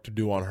of work to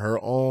do on her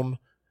own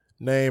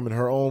name and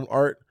her own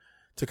art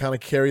to kind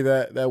of carry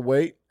that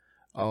weight.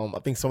 I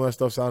think some of that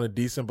stuff sounded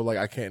decent, but like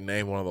I can't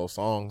name one of those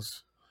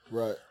songs.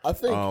 Right. I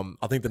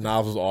think the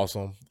Nas was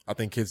awesome. I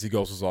think Kids See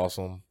Ghosts was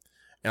awesome.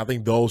 And I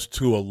think those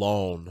two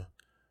alone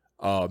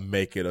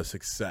make it a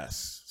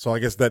success. So I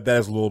guess that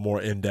is a little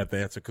more in-depth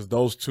answer because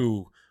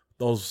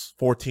those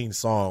 14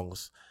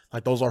 songs,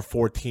 like those are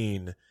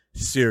 14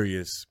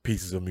 serious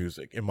pieces of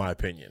music, in my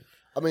opinion.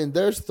 I mean,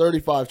 there's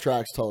 35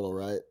 tracks total,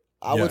 right?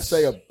 I would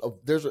say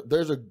there's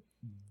a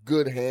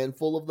good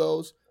handful of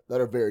those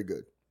that are very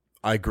good.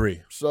 I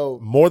agree. So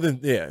more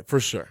than for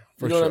sure.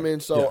 You know what I mean?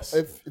 So yes.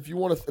 if you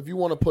want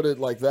to put it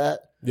like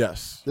that,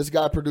 yes. This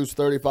guy produced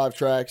 35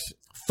 tracks.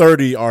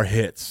 30 are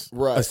hits,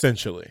 right?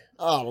 Essentially.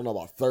 I don't know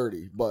about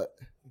 30, but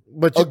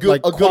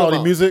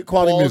quality music.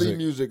 Quality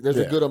music. There's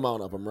a good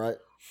amount of them, right?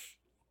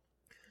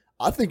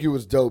 I think it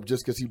was dope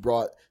just because he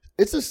brought.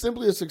 It's just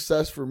simply a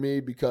success for me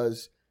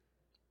because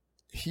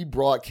he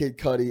brought Kid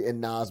Cudi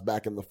and Nas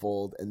back in the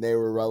fold, and they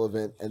were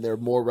relevant, and they're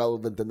more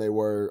relevant than they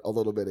were a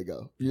little bit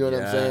ago. You know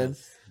what I'm saying?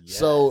 Yes.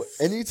 So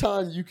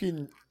anytime you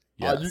can,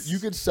 you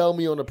can sell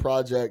me on a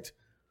project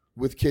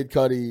with Kid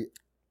Cudi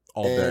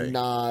and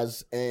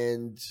Nas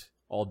and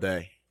all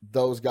day,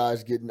 those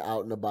guys getting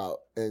out and about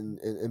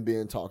and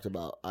being talked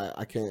about.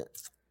 I can't.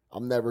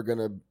 I'm never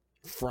gonna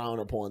frown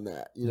upon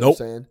that. You know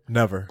what I'm saying?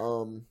 Never.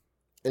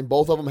 And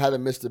both of them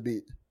haven't missed a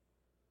beat.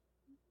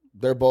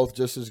 They're both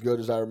just as good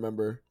as I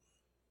remember.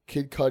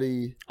 Kid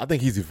Cudi. I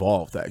think he's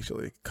evolved,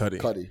 actually.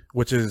 Cudi.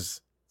 Which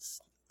is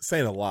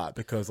saying a lot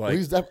because, like.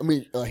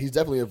 Well, he's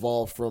definitely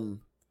evolved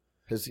from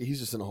his. He's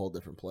just in a whole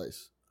different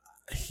place.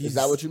 Is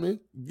that what you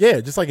mean?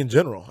 Yeah, just like in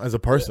general, as a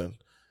person.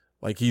 Yeah.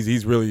 Like,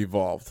 he's really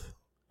evolved.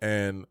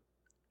 And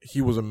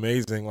he was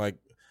amazing. Like,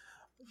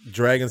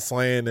 Dragon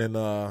Slaying and,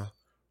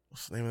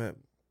 what's the name of that?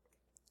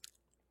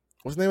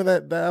 What's the name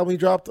of that album he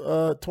dropped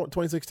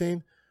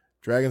 2016?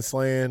 Dragon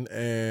Slaying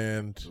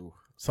and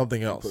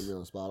something else. Put me on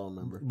the spot, I don't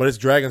remember. But it's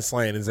Dragon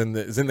Slaying. It's in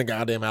the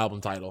goddamn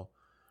album title.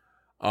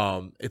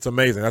 It's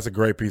amazing. That's a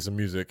great piece of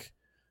music.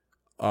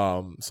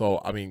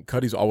 So I mean,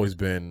 Cudi's always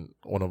been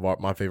one of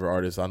my favorite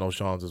artists. I know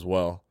Sean's as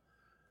well.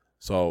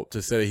 So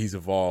to say that he's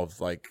evolved,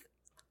 like,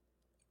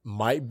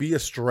 might be a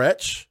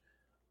stretch,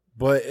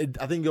 but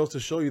I think it goes to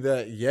show you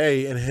that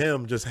Ye and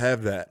him just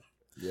have that.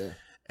 Yeah.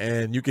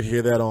 And you could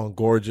hear that on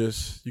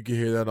Gorgeous. You could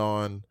hear that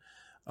on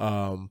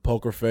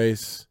Poker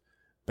Face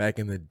back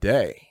in the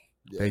day.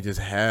 Yeah. They just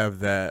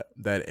have that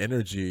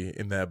energy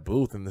in that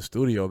booth in the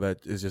studio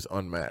that is just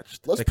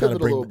unmatched. Let's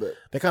pivot a little bit.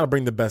 They kind of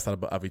bring the best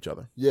out of each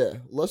other. Yeah,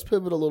 let's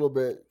pivot a little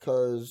bit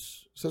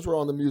because since we're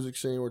on the music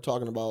scene, we're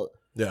talking about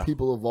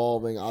people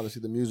evolving.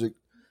 Obviously, the music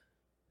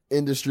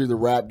industry, the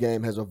rap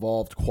game has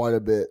evolved quite a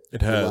bit.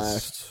 It has. The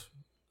last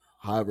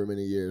however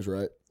many years,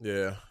 right?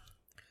 Yeah.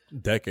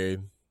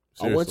 Decade.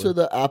 Seriously. I went to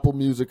the Apple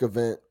Music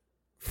event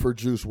for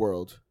Juice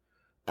WRLD.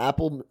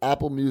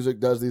 Apple Music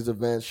does these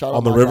events. Shout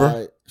out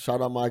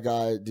my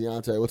guy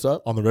Deontay. What's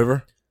up? On the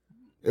river?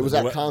 It was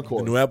at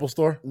Concord. The new Apple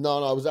store?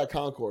 No, it was at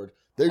Concord.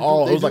 They do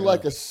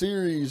like a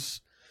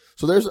series.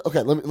 So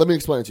let me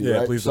explain it to you,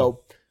 right? Please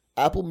so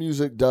Apple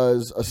Music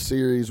does a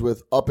series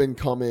with up and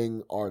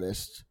coming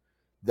artists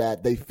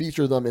that they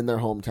feature them in their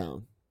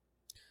hometown.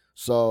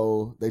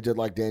 So they did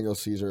like Daniel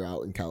Caesar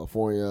out in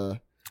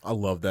California. I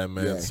love that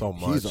man so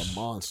much. He's a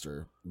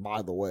monster,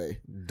 by the way.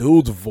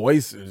 Dude's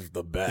voice is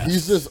the best.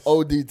 He's just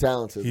OD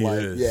talented. He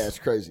is. Yeah, it's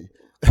crazy.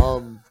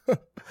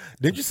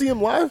 Did you see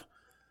him live?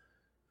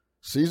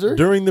 Caesar?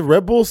 During the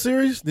Red Bull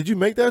series? Did you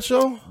make that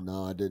show?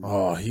 No, I didn't.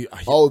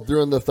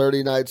 During the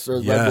 30 nights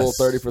or Red Bull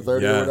 30 for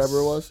 30 or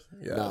whatever it was?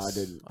 Yes. No, I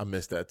didn't. I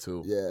missed that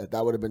too. Yeah,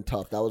 that would have been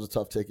tough. That was a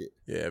tough ticket.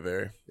 Yeah,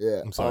 very.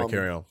 Yeah. I'm sorry,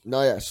 carry on.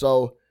 No, yeah.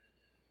 So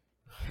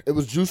it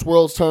was Juice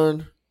WRLD's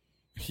turn.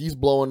 He's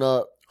blowing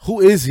up. Who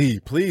is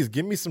he? Please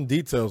give me some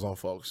details on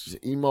folks. He's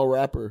an emo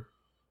rapper.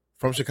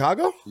 From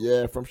Chicago?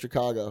 Yeah, from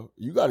Chicago.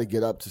 You got to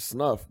get up to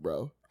snuff,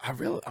 bro.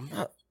 I'm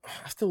not.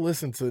 I still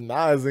listen to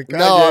Nas and Kanye.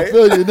 No, I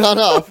feel you.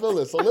 No, I feel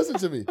it. So listen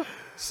to me.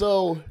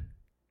 So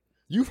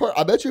you've heard.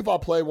 I bet you if I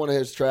play one of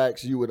his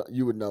tracks, you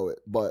would know it.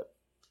 But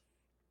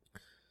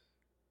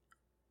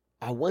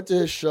I went to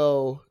his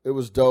show. It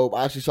was dope.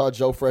 I actually saw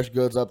Joe Fresh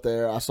Goods up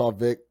there. I saw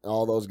Vic.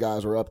 All those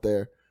guys were up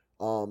there.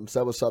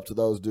 Said what's up to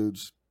those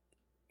dudes.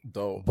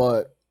 Dope.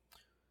 But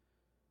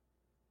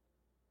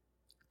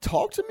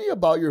talk to me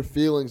about your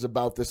feelings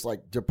about this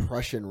like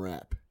depression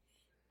rap.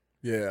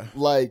 Yeah.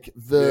 Like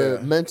the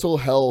mental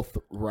health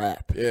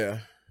rap. Yeah.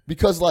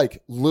 Because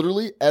like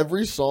literally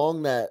every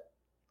song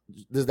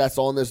that's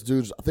on this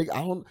dude's, I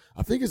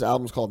think his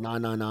album's called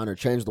 999 or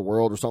Change the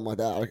World or something like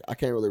that. I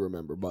can't really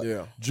remember,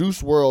 but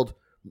Juice WRLD,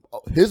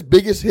 his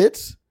biggest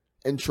hits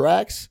and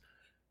tracks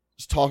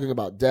is talking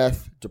about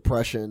death,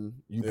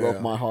 depression, you broke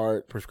my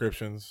heart,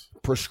 prescriptions,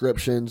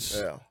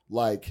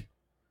 like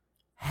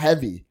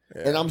heavy.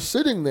 Yeah. And I'm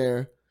sitting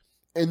there,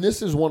 and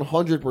this is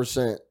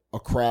 100% a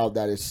crowd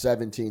that is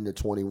 17 to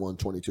 21,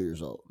 22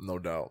 years old. No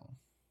doubt.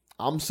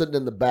 I'm sitting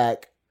in the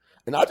back,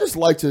 and I just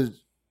like to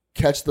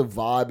catch the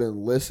vibe and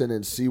listen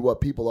and see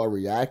what people are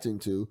reacting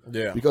to.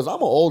 Yeah. Because I'm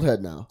an old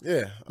head now.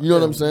 Yeah. You know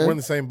what I'm saying? We're in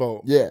the same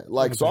boat. Yeah.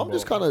 Like, so I'm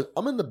just kind of,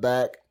 I'm in the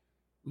back.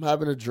 I'm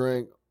having a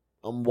drink.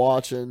 I'm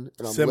watching.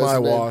 And I'm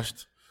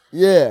semi-washed.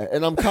 Yeah.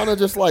 And I'm kind of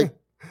just like,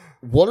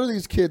 what are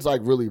these kids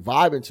like really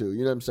vibing to? You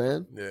know what I'm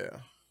saying? Yeah.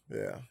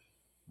 Yeah.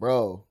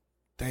 Bro,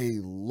 they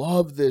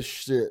love this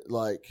shit.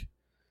 Like,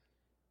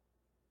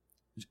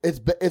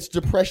 it's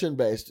depression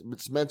based.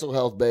 It's mental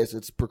health based.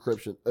 It's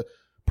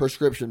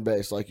prescription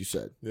based, like you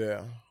said.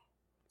 Yeah.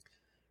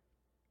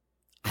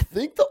 I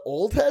think the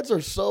old heads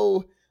are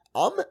so.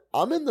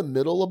 I'm in the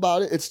middle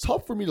about it. It's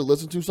tough for me to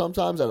listen to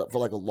sometimes for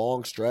like a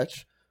long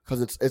stretch because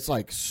it's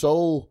like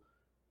so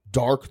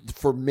dark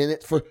for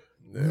minute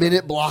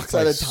blocks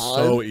at a time.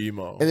 So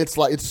emo, and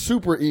it's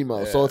super emo.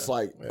 Yeah. So it's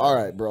like, all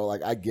right, bro,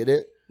 like I get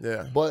it.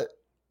 Yeah. But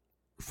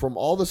from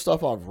all the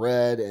stuff I've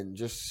read and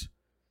just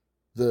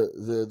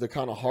the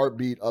kind of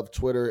heartbeat of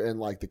Twitter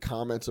and like the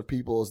comments of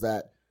people is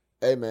that,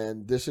 hey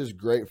man, this is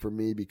great for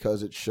me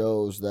because it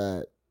shows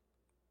that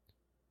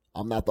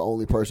I'm not the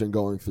only person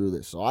going through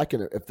this. So I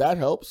can, if that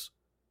helps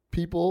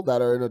people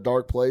that are in a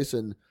dark place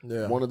and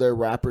one of their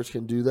rappers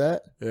can do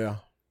that. Yeah.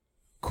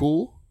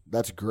 Cool.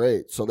 That's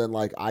great. So then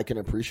like I can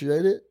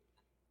appreciate it.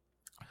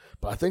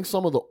 But I think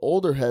some of the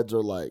older heads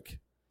are like,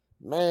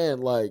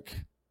 man,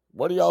 like,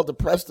 what are y'all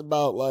depressed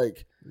about?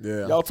 Like,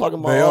 y'all talking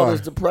about all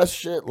this depressed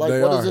shit.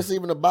 Like, what is this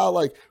even about?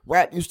 Like,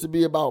 rap used to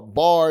be about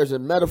bars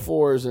and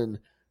metaphors, and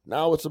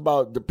now it's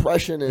about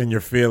depression and your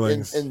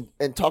feelings and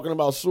talking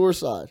about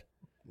suicide.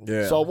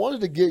 Yeah. So I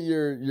wanted to get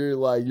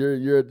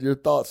your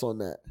thoughts on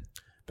that.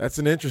 That's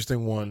an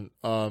interesting one,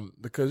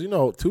 because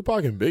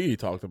Tupac and Biggie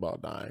talked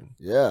about dying.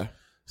 Yeah.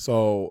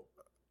 So,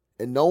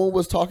 and no one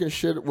was talking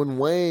shit when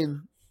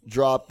Wayne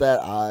dropped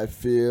that I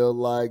feel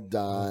like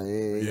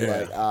dying.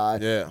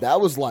 Yeah. That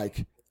was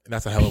like,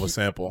 that's a hell of a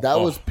sample. That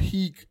was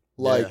peak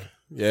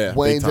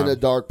Wayne's in a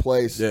dark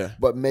place,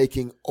 but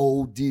making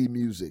OD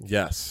music.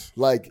 Yes.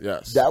 Like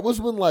that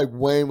was when like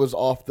Wayne was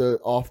off the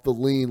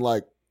lean,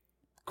 like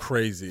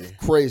crazy.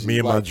 Me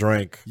and like, my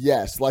drink.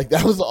 Yes. Like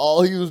that was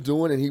all he was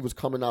doing, and he was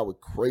coming out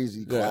with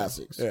crazy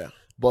classics. Yeah.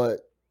 But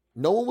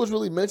no one was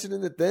really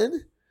mentioning it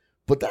then.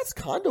 But that's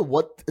kind of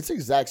it's the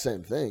exact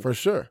same thing. For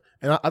sure.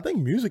 And I think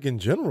music in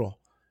general,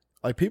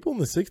 like people in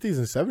the 60s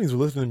and 70s were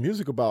listening to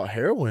music about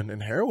heroin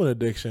and heroin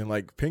addiction,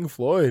 like Pink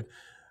Floyd,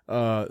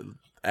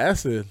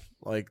 acid,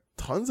 like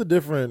tons of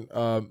different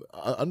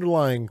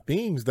underlying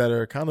themes that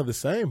are kind of the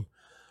same,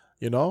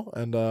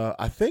 And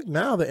I think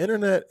now the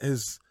internet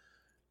has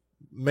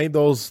made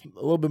those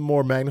a little bit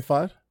more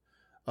magnified.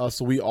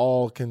 So we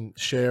all can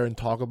share and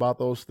talk about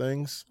those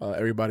things.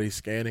 Everybody's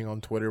scanning on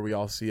Twitter. We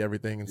all see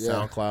everything in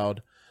SoundCloud.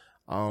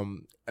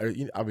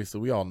 Obviously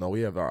we all know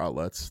we have our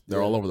outlets.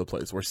 They're all over the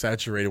place. We're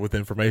saturated with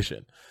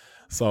information.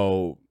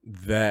 So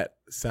that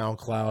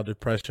SoundCloud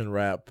depression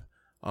rap,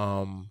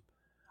 I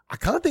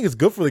kind of think it's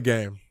good for the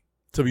game,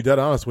 to be dead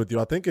honest with you.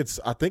 I think it's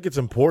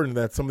important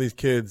that some of these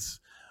kids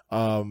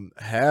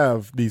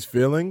have these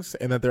feelings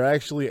and that they're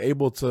actually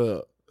able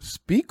to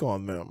speak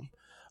on them.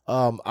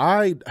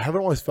 I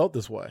haven't always felt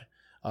this way.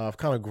 I've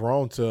kind of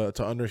grown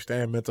to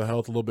understand mental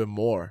health a little bit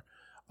more,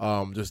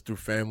 just through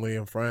family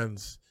and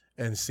friends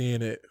and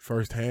seeing it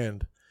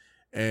firsthand.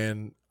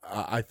 And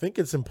I think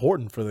it's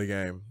important for the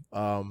game.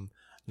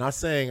 Not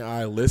saying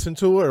I listen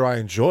to it or I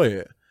enjoy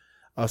it.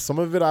 Some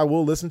of it I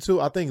will listen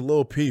to. I think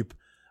Lil Peep,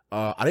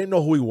 I didn't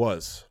know who he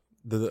was.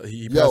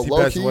 He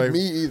passed away. Me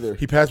either.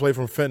 He passed away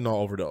from fentanyl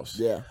overdose.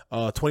 Yeah.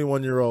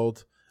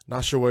 21-year-old,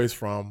 not sure where he's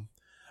from.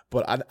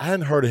 But I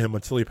hadn't heard of him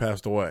until he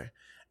passed away.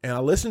 And I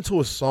listened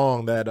to a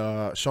song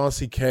that Sean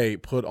C.K.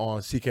 put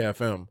on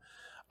CKFM.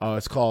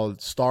 It's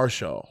called Star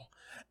Show.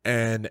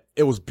 And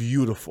it was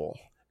beautiful.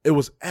 It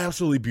was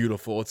absolutely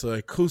beautiful. It's an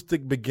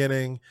acoustic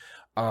beginning,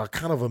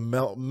 kind of a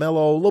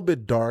mellow, a little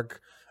bit dark.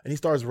 And he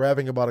starts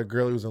rapping about a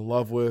girl he was in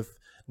love with.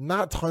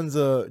 Not tons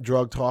of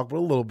drug talk, but a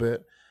little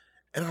bit.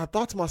 And I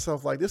thought to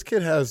myself, like, this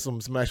kid has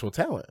some actual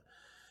talent.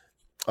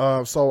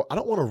 So I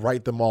don't want to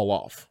write them all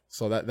off.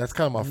 So that's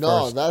kind of my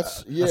first.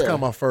 That's kind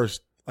of my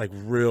first like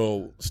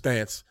real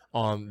stance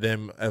on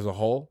them as a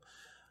whole.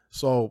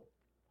 So,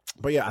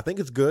 but yeah, I think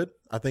it's good.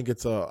 I think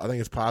it's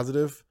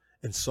positive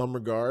in some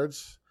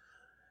regards.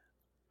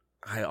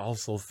 I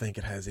also think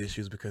it has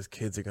issues because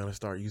kids are gonna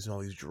start using all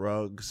these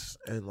drugs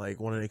and like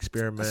want to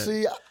experiment.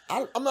 See,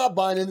 I'm not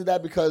buying into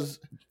that because.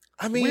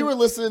 I mean, we were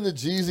listening to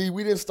Jeezy.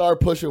 We didn't start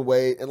pushing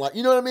weight, and like,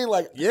 you know what I mean.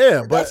 Like, yeah,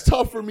 but that's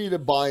tough for me to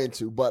buy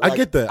into. But like, I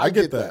get that. I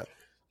get that.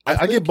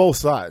 I get both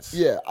sides.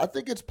 Yeah, I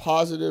think it's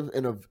positive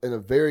in a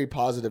very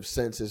positive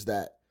sense. Is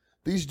that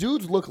these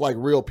dudes look like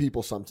real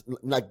people?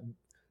 Like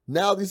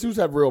now, these dudes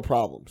have real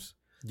problems.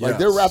 Like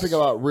they're rapping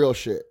about real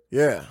shit.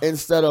 Yeah.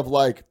 Instead of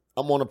like,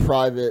 I'm on a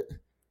private.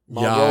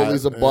 My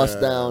rollies a bust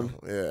down.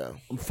 Yeah.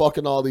 I'm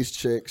fucking all these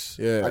chicks.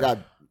 Yeah. I got.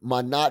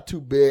 My not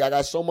too big. I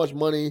got so much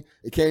money,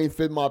 it can't even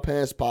fit in my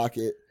pants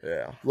pocket.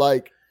 Yeah.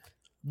 Like,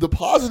 the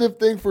positive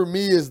thing for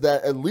me is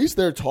that at least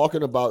they're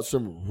talking about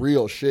some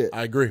real shit.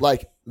 I agree.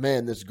 Like,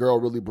 man, this girl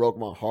really broke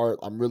my heart.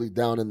 I'm really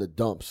down in the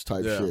dumps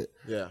type shit.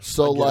 Yeah.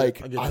 So, I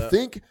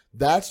think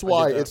that's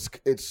why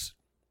it's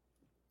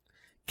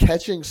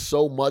catching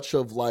so much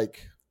of,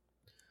 like,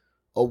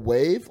 a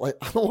wave. Like,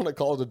 I don't want to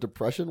call it a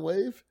depression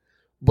wave.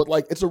 But,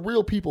 like, it's a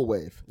real people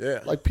wave.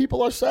 Yeah. Like,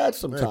 people are sad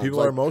sometimes. Man,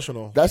 people are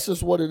emotional. That's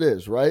just what it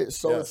is, right?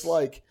 So it's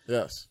like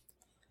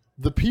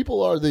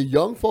the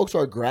young folks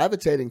are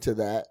gravitating to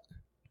that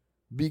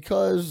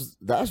because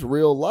that's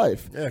real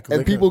life. Yeah,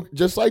 and people,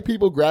 just like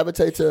people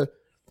gravitate to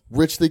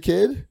Rich the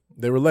Kid.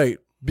 They relate.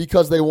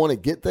 Because they want to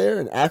get there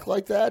and act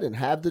like that and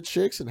have the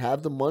chicks and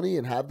have the money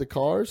and have the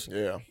cars.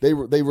 Yeah. They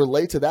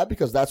relate to that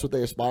because that's what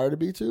they aspire to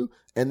be to.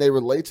 And they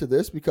relate to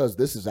this because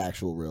this is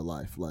actual real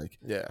life. Like,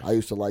 I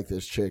used to like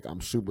this chick.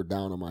 I'm super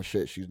down on my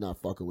shit. She's not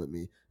fucking with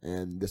me.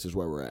 And this is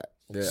where we're at.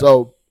 Yeah.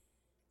 So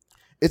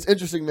it's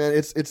interesting, man.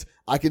 It's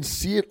I can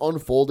see it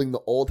unfolding.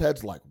 The old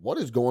heads like, what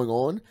is going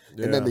on?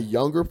 Yeah. And then the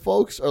younger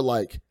folks are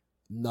like,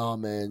 nah,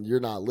 man, you're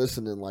not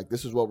listening. Like,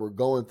 this is what we're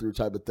going through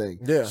type of thing.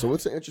 Yeah. So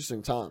it's an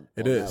interesting time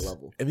on that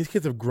level. And these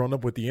kids have grown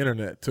up with the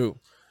internet, too.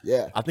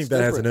 Yeah. I think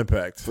that has an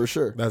impact. For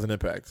sure. That has an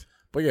impact.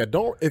 But, yeah,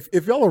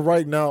 if y'all are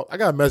writing out, I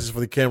got a message for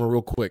the camera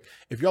real quick.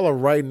 If y'all are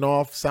writing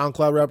off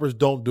SoundCloud rappers,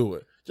 don't do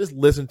it. Just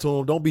listen to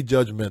them. Don't be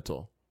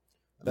judgmental.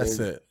 That's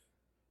it.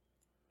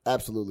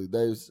 Absolutely.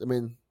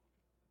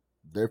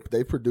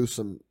 They produce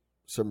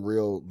some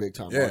real big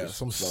time artists.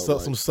 Some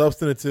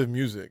substantive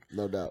music.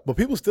 No doubt. But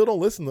people still don't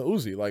listen to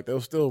Uzi. Like, they'll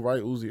still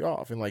write Uzi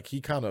off. And, like, he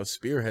kind of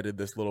spearheaded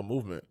this little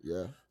movement.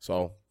 Yeah.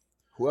 So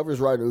whoever's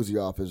writing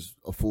Uzi off is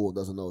a fool and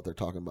doesn't know what they're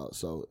talking about.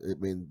 So,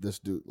 this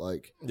dude,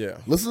 like, yeah.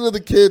 Listen to the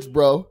kids,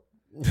 bro.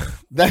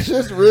 That's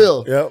just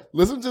real. Yep.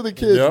 Listen to the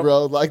kids,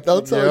 bro. Like,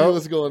 they'll tell you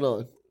what's going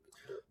on.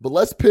 But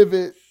let's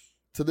pivot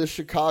to the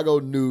Chicago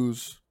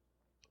news.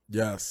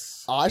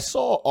 Yes. I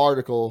saw an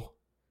article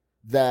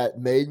that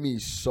made me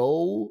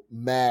so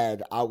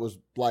mad I was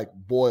like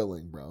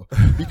boiling, bro.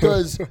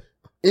 Because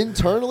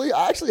internally,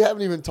 I actually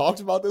haven't even talked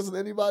about this with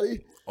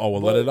anybody. Oh,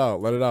 well, let it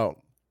out. Let it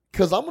out.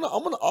 Because I'm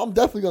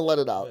definitely gonna let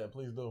it out. Yeah,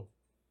 please do.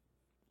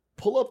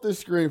 Pull up this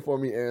screen for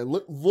me, Aaron.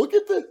 Look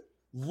at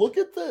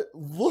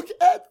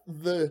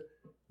the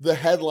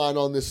headline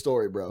on this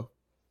story, bro.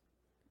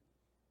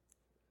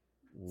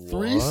 What?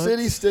 3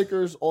 city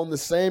stickers on the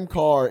same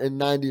car in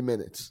 90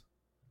 minutes.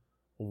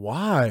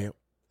 Why?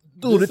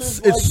 Dude,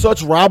 it's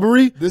such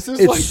robbery.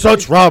 It's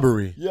such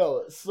robbery.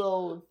 Yo,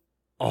 so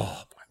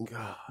oh my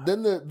god.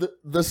 Then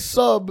the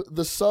sub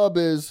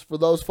is for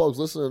those folks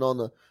listening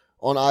on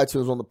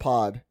iTunes on the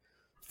pod.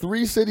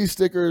 3 city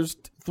sticker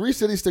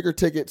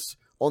tickets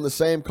on the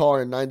same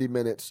car in 90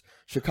 minutes.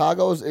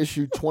 Chicago has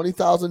issued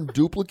 20,000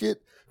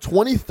 duplicate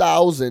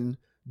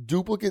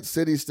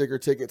city sticker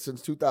tickets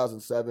since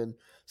 2007.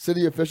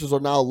 City officials are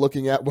now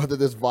looking at whether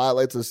this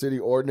violates a city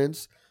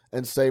ordinance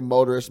and say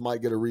motorists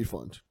might get a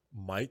refund.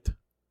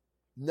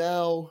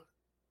 Now,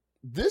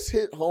 this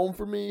hit home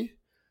for me.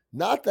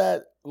 Not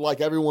that,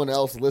 like everyone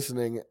else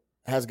listening,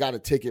 has got a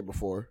ticket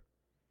before.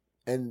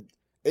 And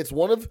it's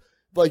one of,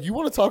 like, you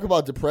want to talk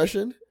about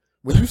depression?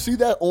 When you see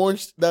that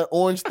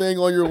orange thing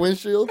on your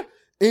windshield,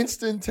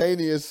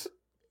 instantaneous.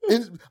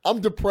 I'm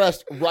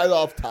depressed right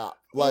off top.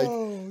 Like,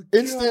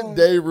 instant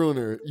day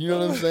ruiner. You know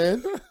what I'm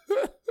saying?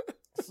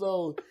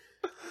 So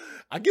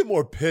I get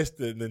more pissed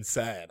than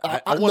sad.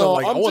 I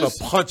want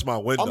to punch my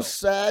window. I'm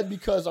sad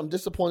because I'm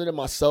disappointed in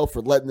myself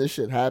for letting this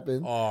shit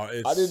happen.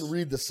 I didn't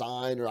read the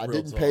sign, or I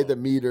didn't pay the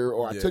meter,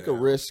 or I took a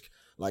risk.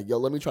 Like, yo,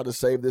 let me try to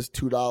save this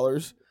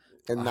 $2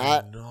 and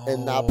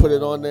not put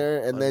it on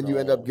there, and then you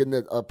end up getting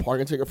a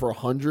parking ticket for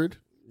 $100.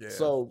 Yeah.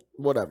 So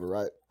whatever,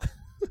 right?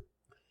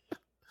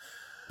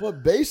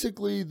 But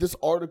basically, this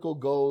article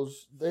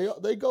goes.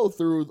 They go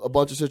through a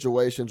bunch of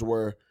situations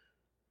where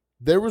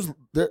there's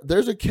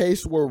a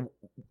case where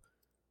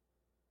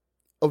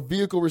a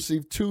vehicle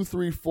received 2,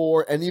 3,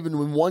 4, and even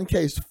in one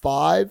case,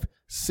 5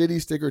 city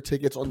sticker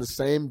tickets on the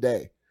same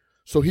day.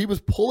 So he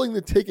was pulling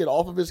the ticket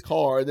off of his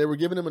car, and they were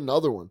giving him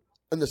another one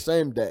on the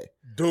same day.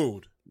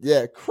 Dude.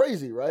 Yeah,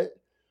 crazy, right?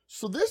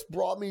 So this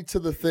brought me to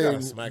the You thing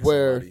gotta smack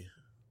where somebody.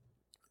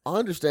 I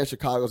understand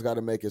Chicago's got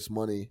to make its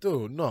money,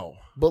 Dude, no.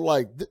 but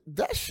like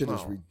that shit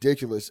is No.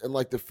 ridiculous. And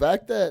like the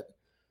fact that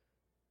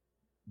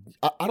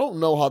I don't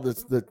know how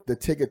the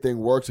ticket thing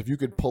works. If you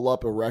could pull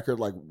up a record,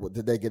 like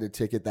did they get a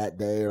ticket that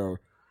day, or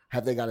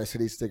have they got a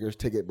City Stickers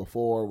ticket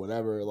before,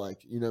 whatever?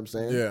 Like, you know what I'm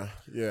saying? Yeah,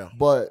 yeah.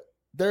 But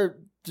dude,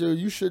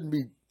 you shouldn't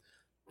be.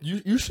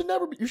 You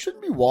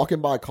shouldn't be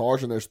walking by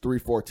cars and there's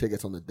 3-4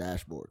 tickets on the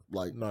dashboard.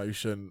 Like, No, you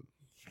shouldn't.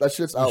 that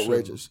shit's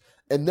outrageous.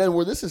 And then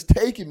where this is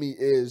taking me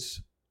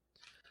is,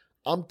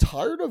 I'm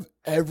tired of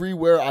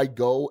everywhere I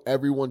go,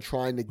 everyone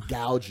trying to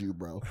gouge you,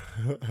 bro.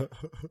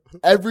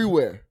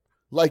 Everywhere.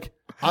 Like,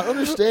 I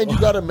understand you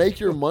got to make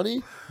your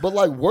money, but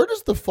like, where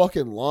does the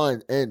fucking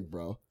line end,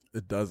 bro?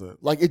 It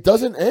doesn't. Like, it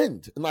doesn't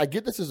end. And I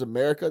get this is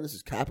America, this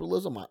is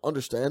capitalism. I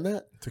understand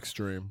that, It's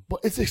extreme. but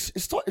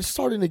it's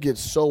starting to get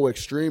so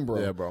extreme, bro.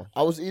 Yeah, bro.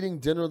 I was eating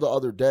dinner the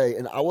other day,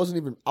 and I wasn't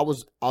even. I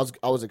was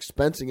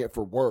expensing it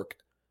for work,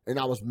 and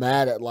I was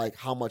mad at like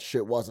how much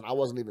shit was, and I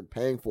wasn't even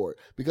paying for it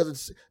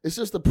because it's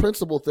just the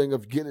principle thing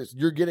of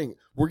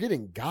we're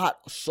getting got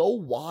so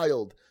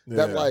wild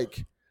that Yeah.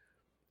 like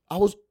I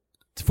was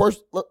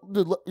first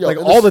dude, yo, Like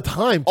and all this- the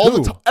time, too. all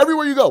the time,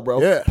 everywhere you go, bro.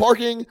 Yeah.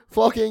 Parking,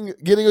 fucking,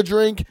 getting a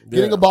drink,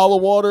 getting Yeah. a bottle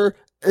of water.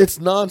 It's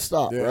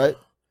nonstop, Yeah. right?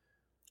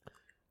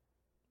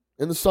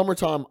 In the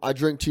summertime, I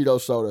drink Tito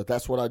soda.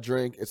 That's what I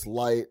drink. It's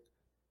light.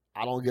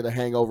 I don't get a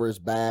hangover as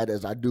bad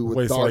as I do with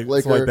Wait, dark so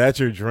liquor. like that's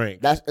your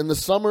drink. That's in the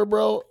summer,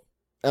 bro.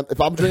 And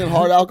if I'm drinking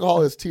hard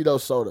alcohol, it's Tito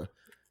soda.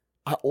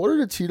 I ordered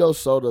a Tito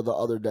soda the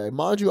other day.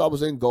 Mind you, I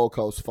was in Gold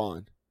Coast,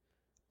 fine.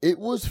 It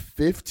was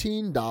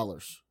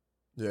 $15.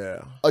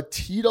 Yeah. A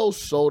Tito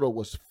soda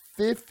was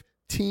 $15.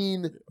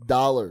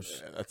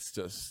 Yeah, that's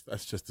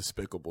just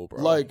despicable,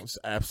 bro. Like- it's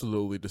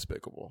absolutely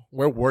despicable.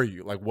 Where were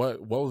you? Like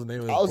what was the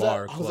name of this I was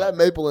bar? or at club?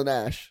 Maple and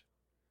Ash.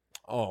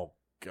 Oh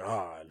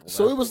God.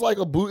 So it was like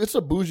it's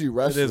a bougie It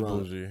restaurant. is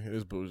bougie. It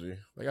is bougie.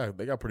 They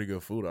got pretty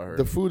good food, I heard.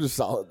 The food is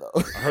solid though.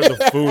 I heard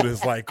the food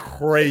is like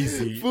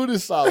crazy. Food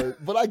is solid.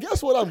 But I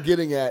guess what I'm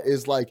getting at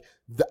is like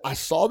I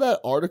saw that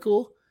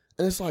article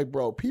and it's like,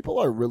 bro, people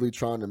are really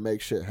trying to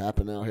make shit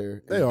happen out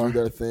here. They and are. do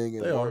their thing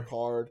and They work are.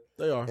 hard.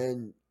 They are.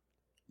 And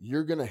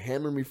you're gonna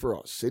hammer me for a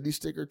City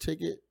Sticker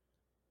ticket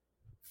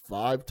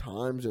 5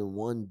 times in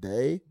one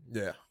day?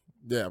 Yeah.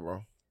 Yeah,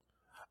 bro.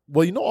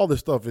 Well, you know all this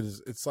stuff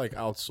it's like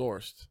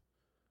outsourced.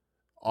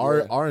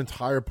 Yeah. Our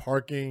entire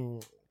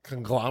parking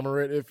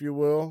conglomerate, if you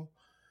will,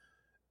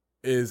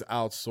 is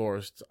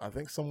outsourced. I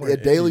think somewhere Yeah,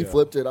 in Daily India.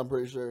 flipped it, I'm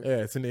pretty sure. Yeah,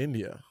 it's in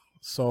India.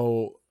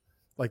 So,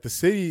 like the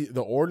city,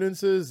 the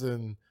ordinances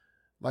and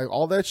like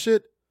all that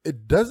shit,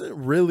 it doesn't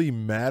really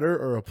matter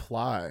or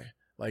apply.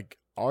 Like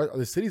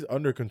the city's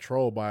under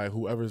control by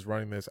whoever's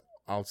running this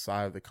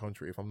outside of the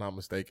country, if I'm not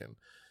mistaken.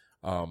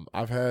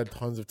 I've had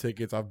tons of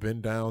tickets. I've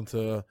been down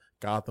to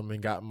Gotham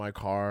and gotten my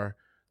car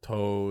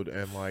towed,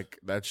 and like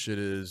that shit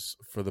is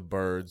for the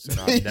birds, and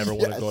I never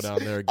want to go Yes. down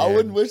there again. I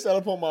wouldn't wish that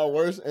upon my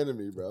worst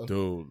enemy, bro.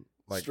 dude.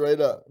 Like Straight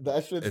up.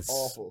 That shit's it's-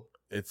 awful.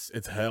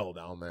 it's hell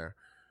down there.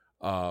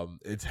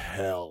 It's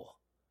hell.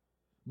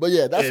 But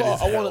yeah, that's It all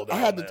is I hell wanted. down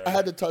I there.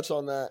 had to touch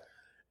on that.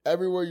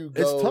 Everywhere you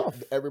It's go,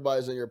 tough.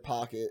 everybody's in your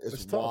pocket. It's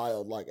It's tough.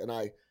 wild. Like, and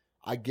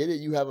I get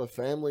it. You have a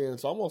family, and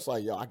it's almost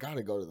like, yo, I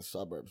gotta go to the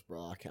suburbs,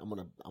 bro. I can't.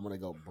 I'm gonna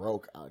go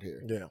broke out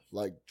here. Yeah.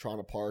 Like trying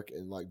to park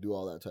and like do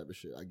all that type of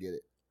shit. I get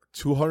it.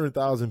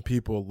 200,000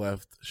 people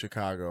left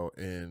Chicago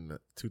in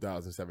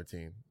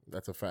 2017.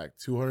 That's a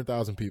fact.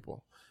 200,000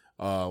 people.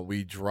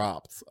 We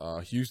dropped.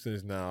 Houston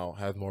is now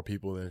has more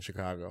people than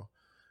Chicago.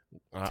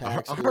 I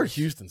heard Taxes.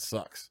 Houston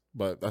sucks,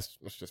 but that's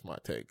just my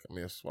take. I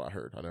mean, that's what I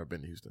heard. I've never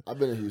been to Houston, I've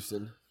been to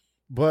Houston,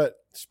 but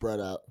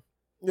spread out.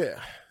 yeah.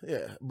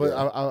 But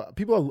Yeah.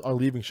 people are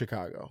leaving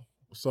Chicago,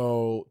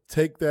 so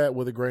take that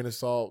with a grain of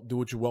salt. Do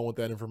what you want with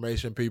that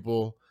information,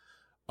 people.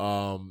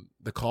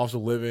 The cost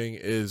of living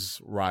is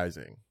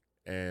rising,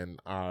 and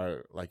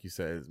like you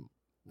said,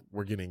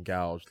 we're getting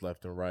gouged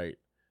left and right,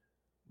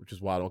 which is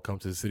why I don't come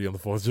to the city on the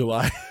 4th of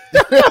July.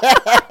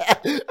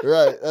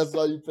 Right. That's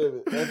why you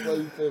pivot.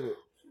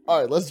 All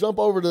right, let's jump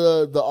over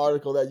to the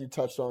article that you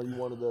touched on. You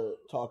wanted to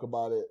talk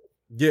about it.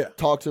 Yeah.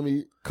 Talk to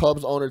me.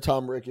 Cubs owner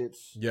Tom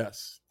Ricketts.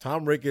 Yes.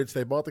 Tom Ricketts,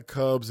 they bought the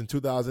Cubs in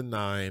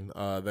 2009.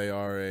 They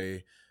are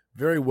a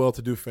very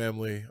well-to-do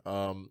family,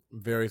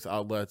 various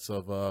outlets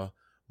of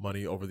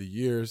money over the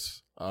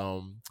years.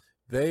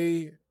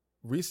 They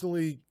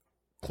recently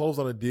closed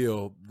on a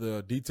deal.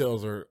 The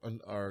details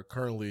are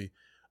currently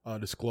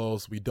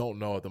disclosed. We don't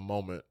know at the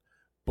moment.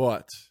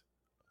 But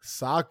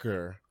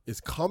soccer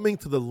is coming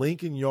to the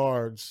Lincoln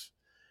Yards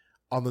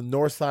on the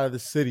north side of the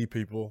city,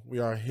 people. We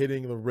are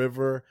hitting the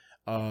river.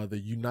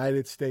 The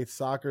United States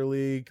Soccer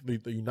League,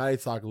 the United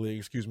Soccer League,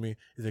 excuse me,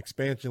 is an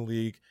expansion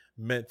league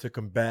meant to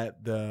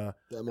combat the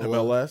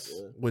MLS,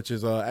 yeah. which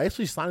is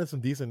actually signing some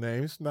decent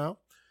names now.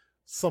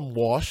 Some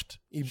washed.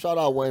 Shout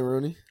out Wayne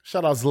Rooney.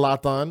 Shout out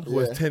Zlatan,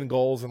 who Yeah. has 10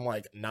 goals in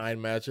like 9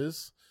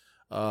 matches.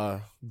 The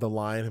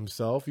Lion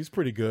himself, he's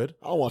pretty good.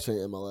 I don't watch any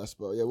MLS,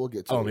 but yeah, we'll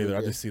get to I it. don't either. I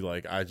Yeah. just see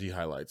like IG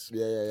highlights.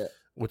 Yeah.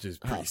 which is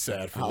pretty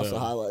sad for House them.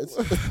 of Highlights.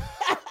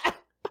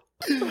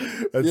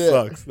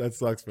 That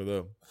sucks for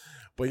them.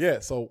 But yeah,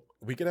 so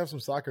we can have some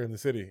soccer in the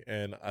city,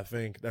 and I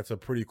think that's a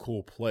pretty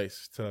cool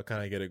place to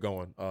kind of get it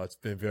going. It's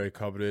been very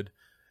coveted.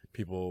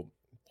 People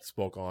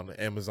spoke on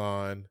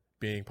Amazon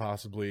being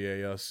possibly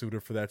a suitor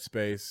for that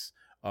space.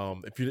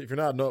 If you're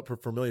not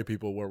familiar,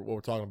 people, what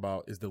we're talking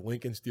about is the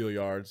Lincoln Steel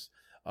Yards.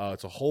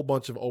 It's a whole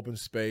bunch of open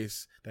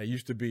space that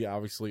used to be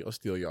obviously a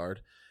steel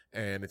yard,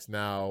 and it's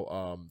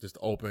now just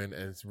open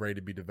and it's ready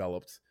to be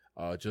developed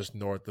just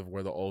north of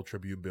where the old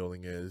Tribune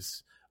building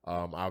is,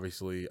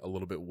 obviously a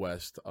little bit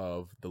west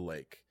of the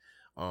lake.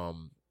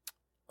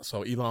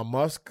 So Elon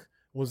Musk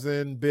was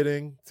in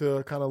bidding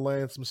to kind of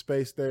land some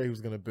space there. He was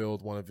going to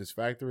build one of his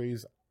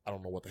factories. I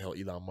don't know what the hell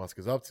Elon Musk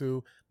is up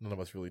to. None of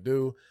us really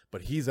do,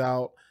 but he's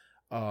out.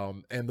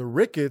 And the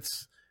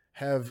Ricketts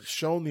have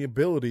shown the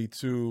ability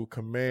to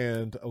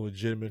command a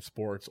legitimate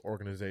sports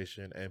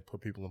organization and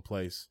put people in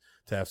place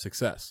to have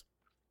success.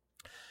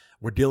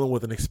 We're dealing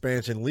with an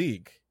expansion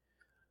league,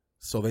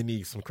 so they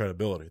need some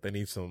credibility. They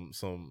need some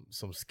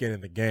skin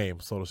in the game,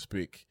 so to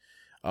speak.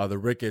 The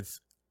Ricketts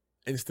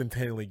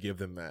instantaneously give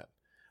them that.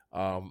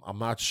 I'm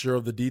not sure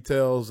of the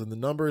details and the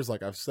numbers.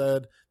 Like I've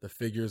said, the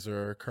figures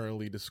are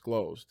currently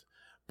disclosed,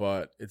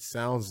 but it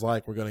sounds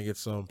like we're going to get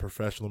some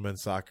professional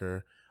men's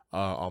soccer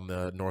on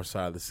the north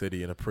side of the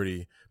city in a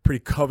pretty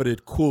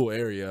coveted, cool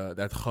area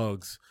that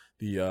hugs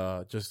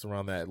the just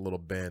around that little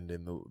bend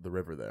in the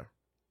river there.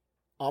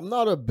 I'm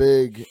not a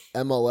big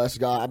MLS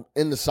guy. I'm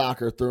into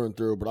soccer through and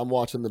through, but I'm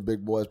watching the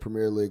big boys,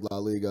 Premier League, La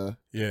Liga,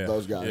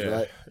 those guys,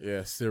 right?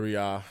 Yeah, Serie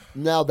A.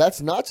 Now,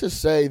 that's not to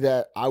say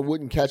that I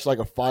wouldn't catch like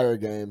a Fire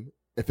game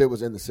if it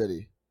was in the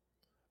city.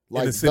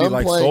 Like in the city,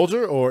 like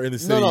Soldier, or in the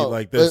city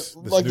like this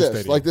like new this,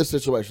 stadium? like this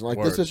situation.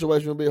 Like this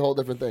situation would be a whole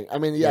different thing. I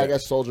mean, I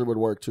guess Soldier would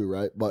work too,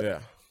 right?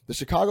 But the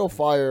Chicago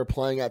Fire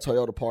playing at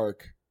Toyota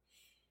Park,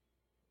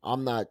 it's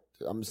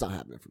not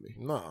happening for me.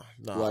 No.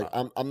 Like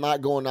I'm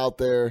not going out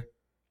there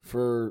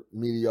for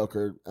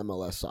mediocre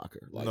MLS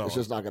soccer. Like it's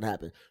just not gonna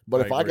happen.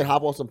 But if I could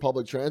hop on some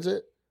public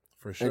transit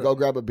for sure and go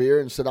grab a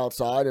beer and sit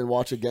outside and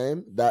watch a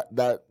game,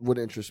 that would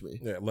interest me.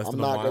 Yeah, less I'm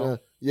than not a mile. gonna.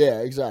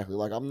 Yeah, exactly.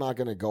 Like I'm not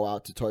gonna go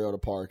out to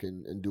Toyota Park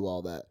and do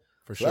all that.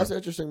 For So sure. that's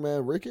interesting,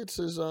 man. Ricketts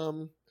is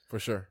For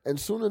sure. and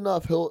soon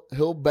enough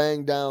he'll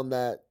bang down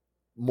that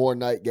more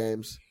night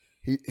games.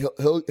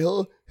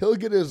 He'll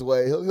get his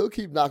way. He'll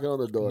keep knocking on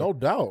the door. No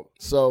doubt.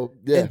 So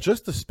yeah, And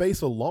just the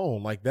space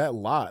alone, like that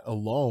lot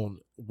alone,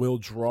 will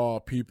draw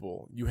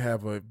people. You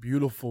have a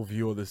beautiful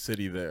view of the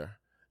city there.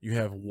 You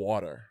have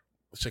water.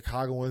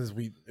 Chicagoans,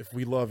 if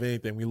we love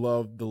anything, we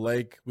love the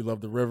lake, we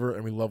love the river,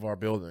 and we love our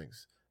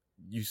buildings.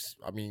 It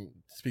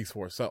speaks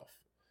for itself.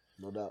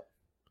 no doubt.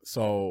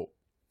 So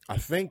I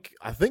think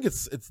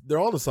it's they're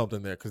onto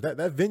something there, because that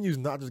venue's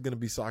not just going to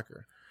be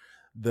soccer.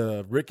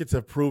 The Ricketts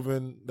have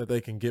proven that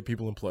they can get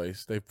people in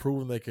place. They've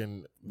proven they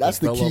can. That's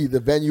the key. The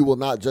venue will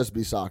not just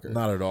be soccer.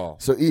 Not at all.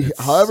 So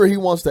however he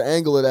wants to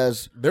angle it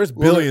as. There's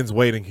billions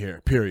waiting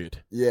here,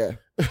 period. Yeah.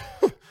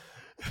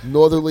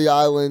 Northerly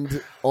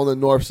Island on the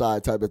north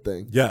side type of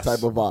thing. Yes.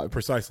 Type of vibe.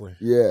 Precisely.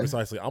 Yeah.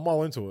 Precisely. I'm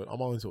all into it.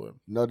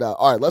 No doubt.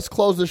 All right, let's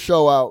close the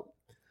show out.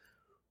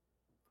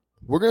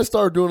 We're going to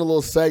start doing a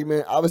little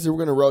segment. Obviously, we're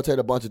going to rotate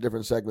a bunch of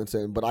different segments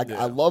in, but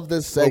I love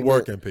this segment. We're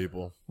working,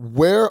 people.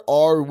 Where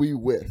are we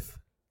with?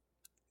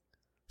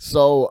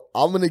 So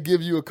I'm going to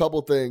give you a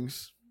couple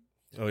things.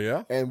 Oh,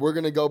 yeah? And we're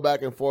going to go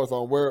back and forth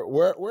on where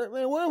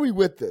are we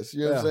with this?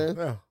 You know what I'm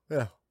saying?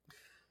 Yeah.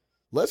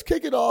 Let's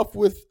kick it off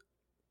with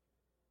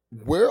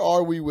where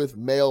are we with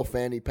male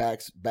fanny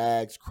packs,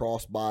 bags,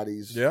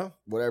 crossbodies,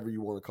 whatever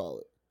you want to call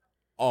it.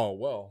 Oh,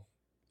 well,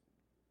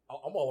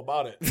 I'm all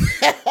about it.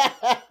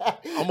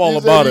 I'm all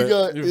about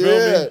it. You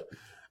feel me?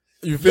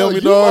 You feel me,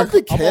 dog?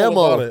 The camo. I'm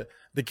all about it.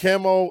 The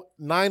camo,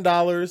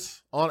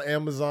 $9 on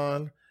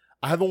Amazon.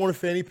 I haven't worn a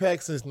fanny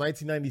pack since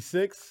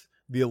 1996,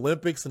 the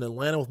Olympics in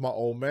Atlanta with my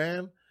old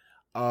man,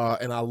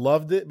 and I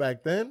loved it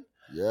back then.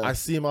 Yeah. I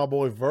see my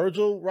boy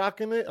Virgil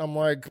rocking it. I'm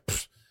like,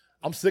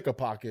 I'm sick of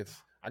pockets.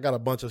 I got a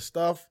bunch of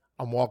stuff.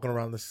 I'm walking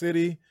around the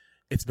city.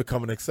 It's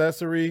become an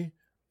accessory.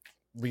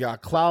 We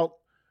got clout.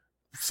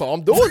 So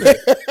I'm doing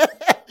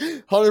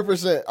it.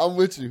 100%. I'm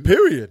with you.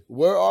 Period.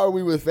 Where are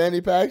we with fanny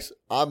packs?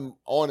 I'm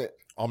on it.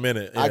 I'm in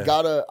it. Yeah. I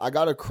got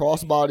a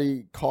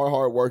crossbody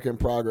Carhartt work in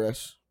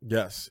progress.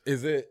 Yes.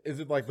 Is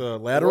it like the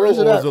lateral? Where is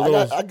it or at? is it a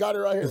little, I got it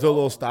right here. Is it a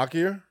little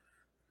stockier?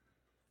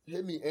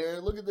 Hit me,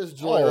 Aaron. Look at this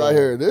joint right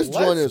here. This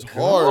joint is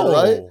hard,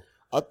 right?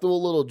 I threw a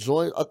little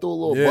joint. I threw a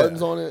little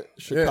buttons on it.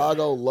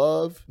 Chicago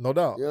love. No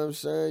doubt. You know what I'm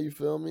saying? You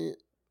feel me?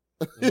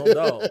 No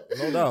doubt.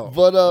 No doubt.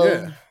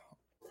 But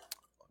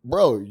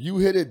bro, you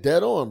hit it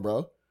dead on,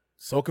 bro.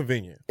 So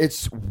convenient.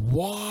 It's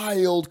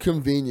wild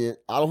convenient.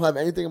 I don't have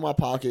anything in my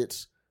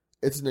pockets.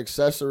 It's an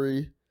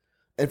accessory.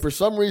 And for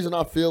some reason,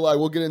 I feel like,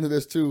 we'll get into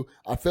this too,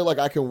 I feel like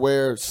I can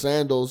wear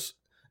sandals.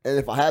 And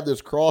if I have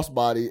this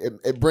crossbody,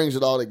 it brings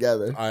it all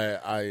together.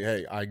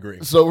 I agree.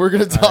 So we're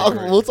going to talk,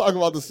 we'll talk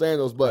about the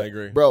sandals. But, I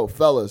agree. Bro,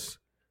 fellas,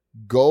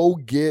 go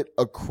get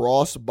a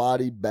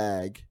crossbody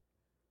bag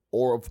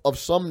or of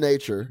some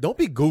nature. Don't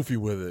be goofy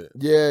with it.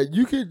 Yeah,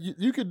 you could do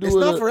It's it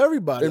not for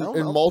everybody.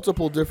 in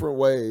multiple different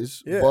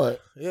ways. Yeah,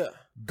 but yeah.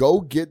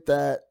 Go get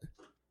that.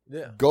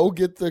 Yeah. Go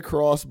get the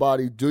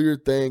crossbody, do your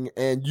thing,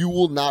 and you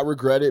will not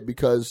regret it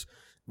because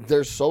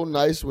they're so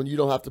nice when you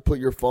don't have to put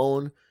your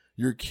phone,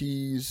 your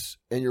keys,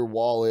 and your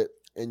wallet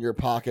in your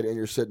pocket and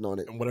you're sitting on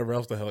it. And whatever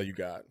else the hell you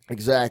got.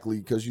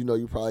 Exactly, because you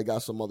probably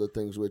got some other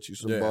things with you,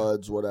 some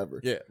buds, whatever.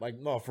 Yeah, like,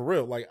 no, for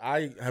real. Like,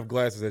 I have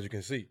glasses, as you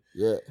can see.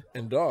 Yeah.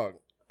 And, dog,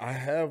 I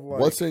have,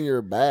 like... What's in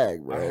your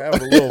bag, bro?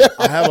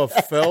 I have a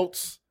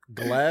Phelps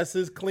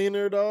glasses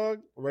cleaner, dog,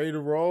 ready to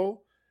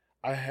roll.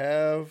 I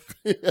have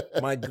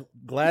my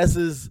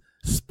glasses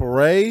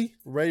spray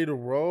ready to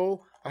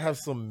roll. I have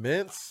some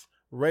mints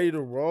ready to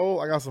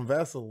roll. I got some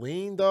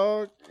Vaseline,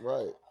 dog.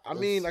 Right. I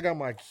mean, I got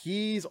my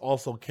keys,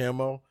 also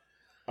camo.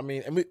 I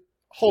mean,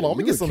 hold on, let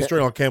me get something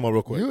straight on camo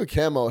real quick. You a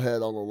camo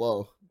head on the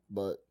low,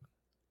 but...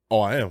 Oh,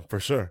 I am, for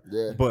sure.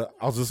 Yeah. But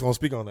I was just going to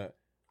speak on that.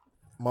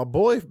 My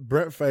boy,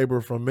 Brent Faber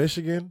from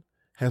Michigan,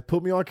 has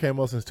put me on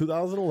camo since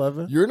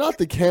 2011. You're not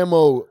the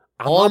camo...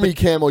 Army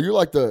camo, you're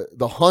like the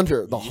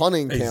hunter, the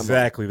hunting camo.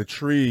 Exactly, the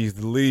trees,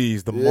 the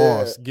leaves, the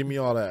moss. Give me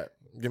all that.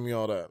 Give me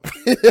all that.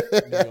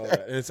 Give me all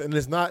that.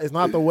 It's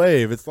not the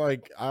wave. It's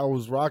like I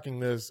was rocking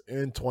this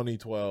in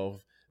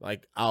 2012,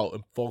 like out,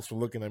 and folks were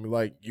looking at me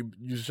like, you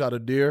shot a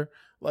deer.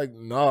 Like,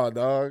 nah,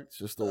 dog. It's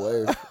just the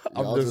wave.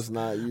 I'm just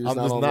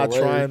not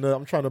trying to.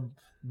 I'm trying to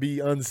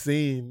be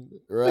unseen.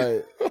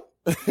 Right.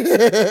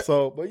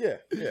 So, but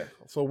yeah.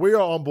 So we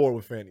are on board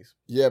with fannies.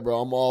 Yeah,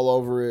 bro. I'm all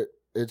over it.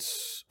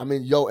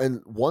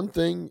 And one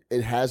thing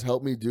it has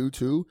helped me do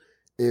too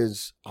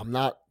is I'm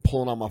not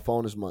pulling out my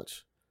phone as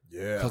much.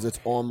 Yeah. Because it's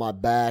on my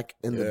back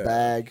in the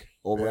bag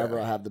or wherever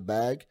I have the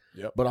bag.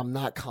 Yep. But I'm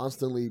not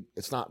constantly,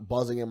 it's not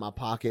buzzing in my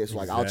pocket. So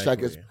like I'll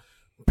check it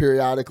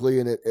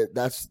periodically and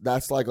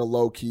that's like a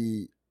low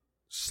key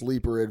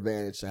sleeper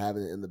advantage to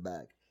having it in the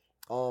bag.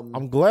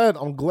 I'm glad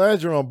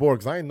you're on board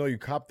because I didn't know you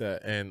copped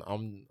that, and I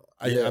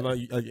know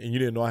and you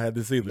didn't know I had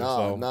this either.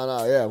 No.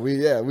 Yeah,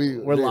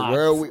 we're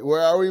locked.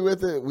 Where are we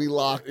with it? We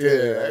locked in.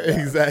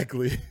 Yeah,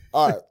 exactly.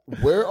 All right,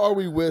 where are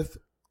we with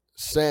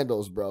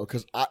sandals, bro?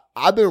 Because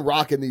I've been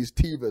rocking these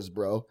Tevas,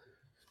 bro.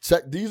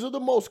 Check, these are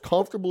the most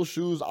comfortable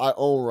shoes I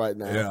own right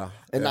now.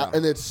 Yeah,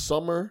 and it's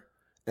summer,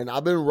 and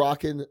I've been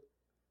rocking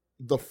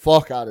the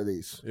fuck out of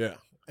these. Yeah,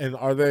 and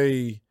are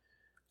they?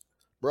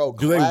 Bro,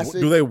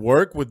 do they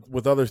work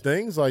with other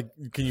things? Like,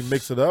 can you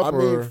mix it up? I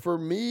mean, for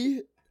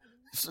me,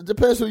 it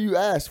depends who you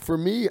ask. For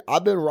me,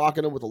 I've been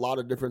rocking them with a lot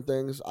of different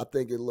things. I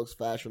think it looks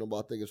fashionable.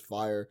 I think it's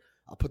fire.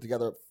 I put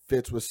together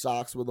fits with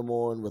socks with them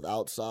on,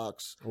 without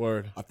socks.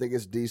 Word. I think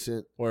it's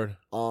decent. Word.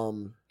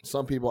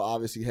 Some people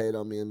obviously hate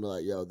on me and be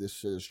like, "Yo, this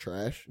shit is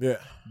trash." Yeah.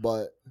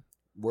 But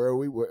where are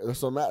we?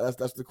 That's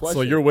the question.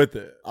 So you're with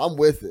it. I'm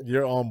with it.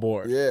 You're on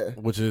board. Yeah.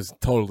 Which is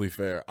totally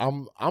fair.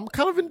 I'm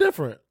kind of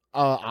indifferent.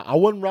 I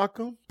wouldn't rock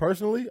them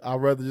personally. I'd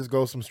rather just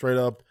go some straight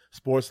up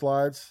sports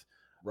slides,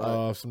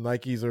 right. Some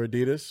Nikes or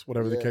Adidas,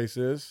 whatever the case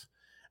is,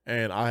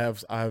 and I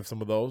have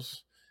some of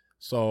those.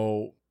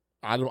 So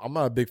I'm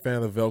not a big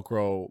fan of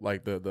Velcro,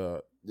 like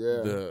the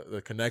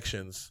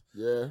connections.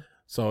 Yeah.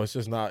 So it's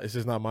just not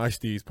my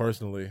steez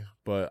personally.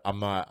 But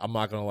I'm not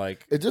gonna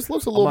like. It just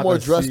looks a little more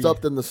dressed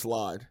up than the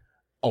slide.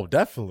 Oh,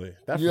 definitely.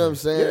 You know what I'm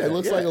saying? Yeah, it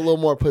looks like a little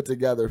more put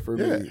together for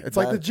me. It's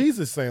like the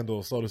Jesus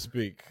sandals, so to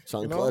speak.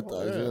 Chancletas, you know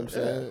what I'm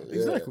saying? Yeah,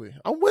 exactly.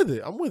 I'm with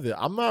it.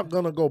 I'm not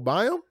gonna go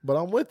buy them, but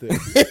I'm with it.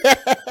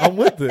 I'm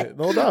with it,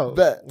 no doubt.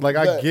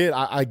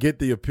 I get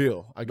the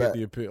appeal. I get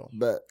the appeal.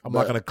 I'm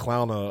not gonna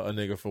clown a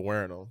nigga for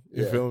wearing them.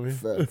 You feel me?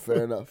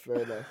 Fair enough.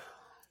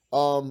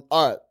 All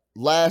right.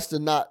 Last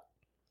and not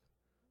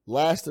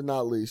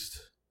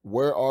least.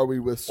 Where are we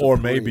with Supreme? Or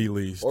maybe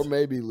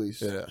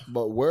least. Yeah.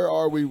 But where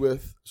are we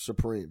with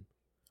Supreme?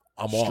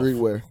 I'm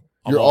Streetwear.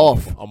 off. You're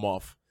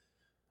off.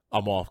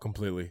 I'm off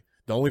completely.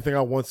 The only thing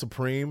I want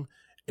Supreme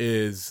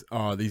is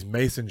these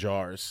mason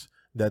jars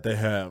that they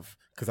have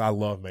because I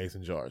love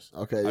mason jars.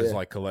 Okay, I just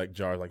like collect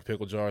jars, like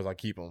pickle jars. I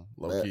keep them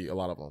low key, a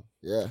lot of them.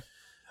 Yeah.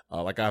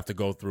 Like I have to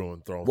go through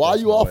and throw them. Why are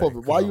you off of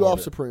it? Why are you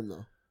off Supreme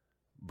though?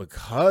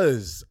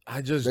 Because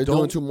they're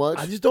doing too much.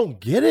 I just don't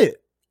get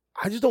it.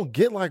 I just don't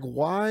get like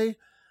why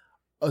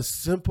a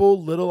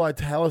simple little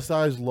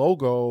italicized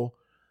logo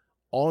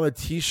on a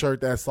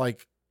t-shirt that's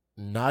like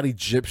not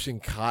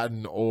Egyptian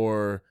cotton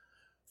or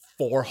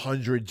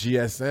 400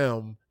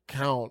 GSM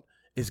count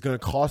is going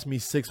to cost me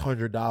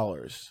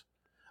 $600.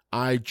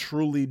 I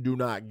truly do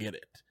not get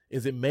it.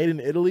 Is it made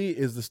in Italy?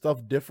 Is the stuff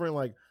different?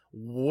 Like,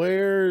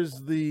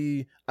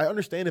 I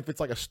understand if it's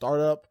like a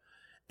startup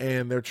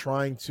and they're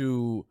trying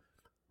to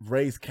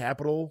raise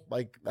capital.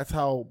 Like, that's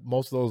how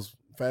most of those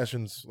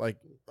fashions,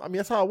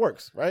 that's how it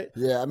works, right?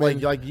 Yeah, I mean,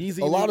 like Yeezy.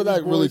 A lot of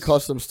that really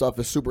custom stuff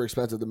is super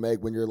expensive to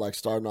make when you're like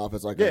starting off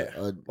as like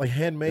like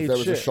handmade. If there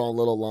was shit. a Sean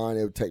Little line,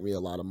 it would take me a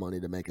lot of money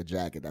to make a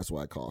jacket. That's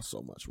why it costs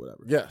so much. Whatever.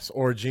 Yes,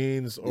 or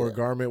jeans or a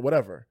garment,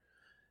 whatever.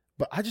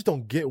 But I just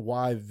don't get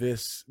why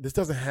this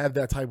doesn't have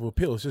that type of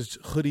appeal. It's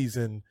just hoodies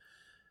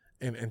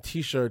and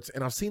t-shirts.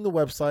 And I've seen the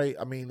website.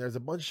 I mean, there's a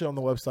bunch of shit on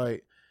the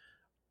website.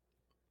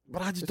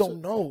 But I just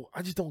don't know.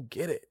 I just don't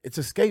get it. It's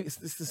a skate. It's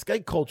the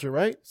skate culture,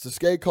 right? It's the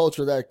skate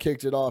culture that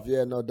kicked it off.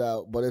 Yeah, no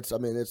doubt. But it's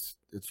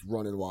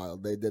running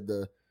wild. They did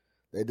the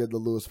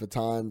Louis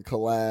Vuitton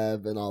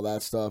collab and all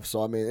that stuff.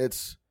 So I mean,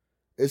 it's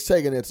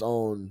taking its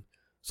own.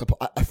 So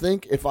I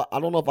think I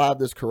don't know if I have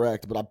this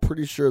correct, but I'm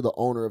pretty sure the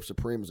owner of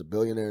Supreme is a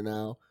billionaire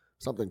now.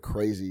 Something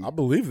crazy. I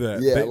believe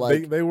that. Yeah,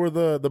 they were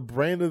the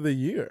brand of the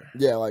year.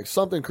 Yeah, like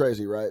something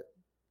crazy, right?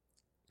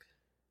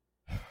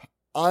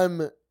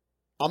 I'm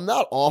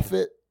not off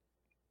it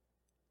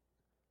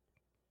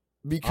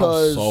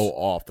because I'm so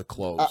off the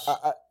clothes.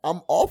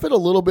 I'm off it a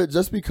little bit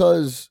just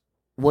because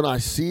when I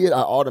see it,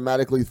 I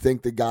automatically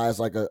think the guy's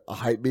like a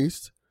hype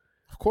beast.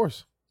 Of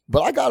course.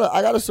 But I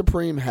got a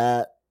Supreme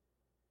hat,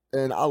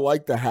 and I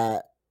like the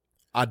hat.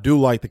 I do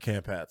like the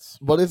camp hats.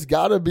 But it's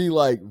got to be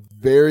like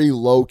very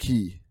low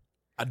key.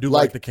 I do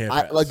like the camp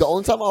hats. Like the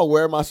only time I'll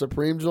wear my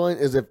Supreme joint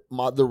is if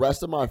the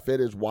rest of my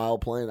fit is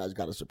wild plain. I just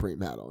got a Supreme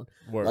hat on.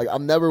 Word. Like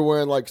I'm never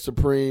wearing like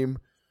Supreme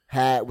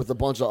hat with a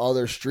bunch of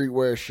other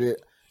streetwear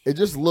shit. It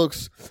just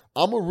looks.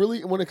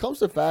 When it comes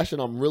to fashion,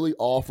 I'm really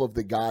off of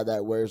the guy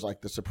that wears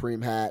like the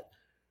Supreme hat,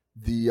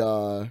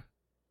 the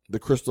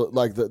crystal,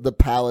 like the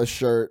Palace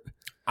shirt.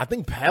 I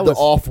think Palace,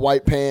 the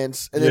off-white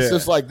pants, and it's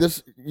just like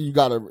this.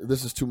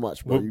 This is too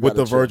much, bro. With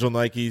the chill. Virgil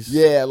Nikes,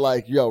 yeah.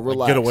 Like, yo,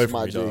 relax, get away from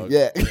my me, G. dog.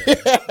 Yeah,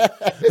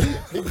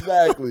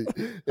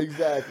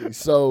 exactly.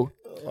 So,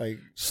 like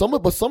some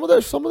of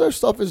their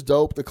stuff is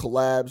dope. The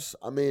collabs.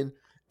 I mean,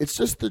 it's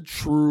just the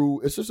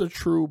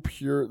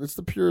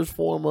purest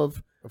form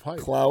of hype.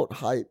 Clout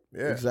hype.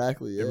 Yeah,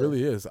 exactly. Yeah. It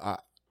really is. I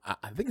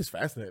think it's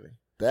fascinating.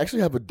 They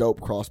actually have a dope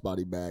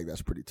crossbody bag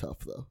that's pretty tough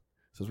though.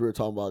 Since we were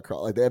talking about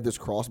like they have this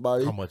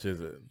crossbody. How much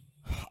is it?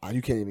 You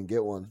can't even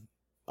get one.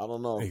 I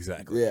don't know.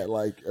 Exactly. Yeah,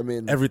 like I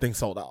mean, everything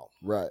sold out.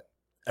 Right.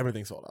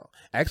 Everything sold out.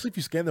 Actually, if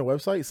you scan their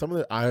website,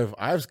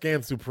 I have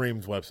scanned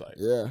Supreme's website.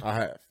 Yeah, I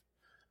have,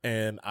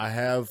 and I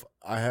have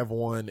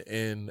one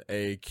in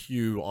a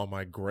queue on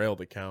my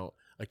Grailed account,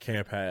 a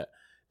camp hat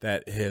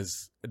that it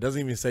doesn't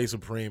even say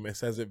Supreme. It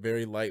says it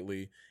very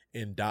lightly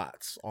in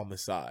dots on the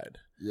side.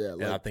 Yeah,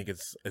 and I think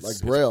it's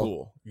like Braille.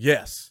 Cool.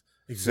 Yes.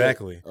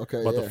 Exactly.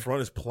 Okay. But the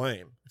front is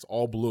plain. It's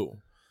all blue.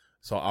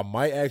 So I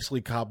might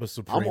actually cop a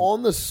Supreme. I'm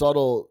on the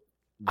subtle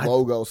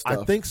logo stuff.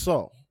 I think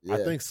so. Yeah.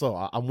 I think so.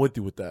 I'm with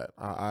you with that.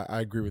 I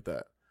agree with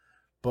that.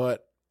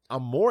 But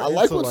I'm more. I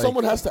like when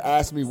someone has to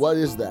ask me, "What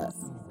is that?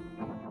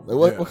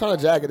 Like, what kind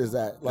of jacket is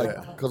that?" Like,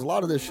 because a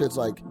lot of this shit's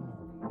like,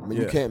 I mean,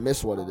 you can't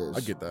miss what it is. I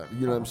get that.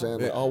 You know what I'm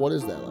saying? Like, oh, what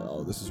is that? Like,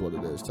 oh, this is what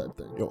it is, type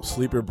thing. Yo,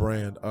 sleeper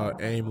brand,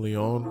 Aim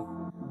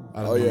Leon,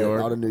 out of New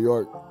York. Out of New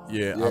York.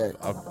 Yeah.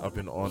 I've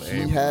been on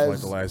Aim for like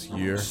the last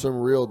year.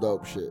 Some real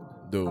dope shit.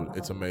 Dude,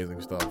 it's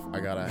amazing stuff.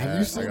 Have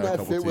you seen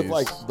that fit with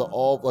like the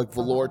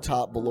velour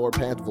top, velour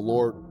pants,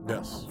 velour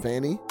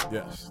fanny?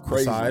 Yes.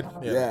 Crazy. The side?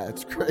 Yeah,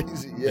 it's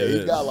crazy. Yeah,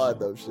 he's got a lot of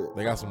dope shit.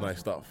 They got some nice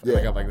stuff. Yeah.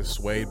 They got like this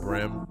suede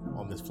brim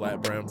on this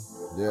flat brim.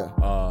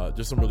 Yeah.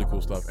 Just some really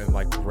cool stuff. And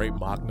like great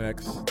mock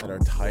necks that are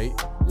tight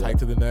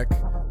to the neck.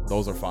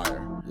 Those are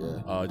fire.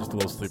 Yeah. Just a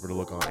little sleeper to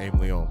look on. Aim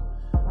Leon.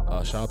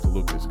 Shout out to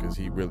Lucas because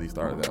he really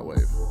started that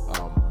wave.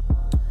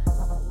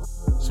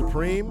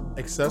 Supreme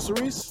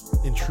accessories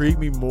intrigue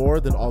me more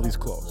than all these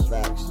clothes.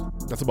 Facts.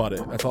 That's about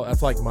it. That's all.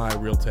 That's like my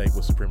real take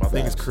with Supreme. I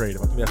think it's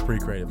creative. I think that's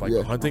pretty creative. Like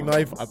the hunting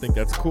knife, I think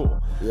that's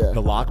cool. Yeah.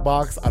 The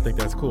lockbox, I think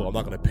that's cool. I'm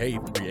not going to pay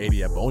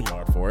 $380 at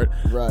Boneyard for it,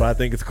 right. but I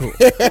think it's cool.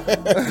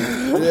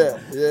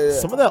 yeah.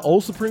 Some of that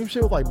old Supreme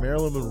shit with like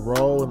Marilyn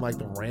Monroe and like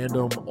the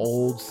random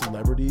old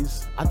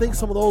celebrities, I think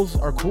some of those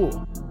are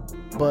cool.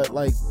 But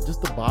like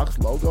just the box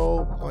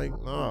logo, like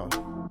nah.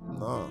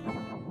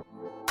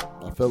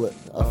 I feel it.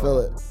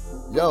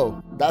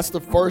 Yo, that's the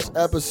first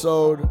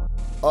episode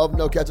of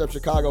No Catch Up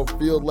Chicago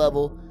Field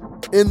Level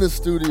in the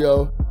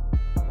studio.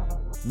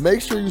 Make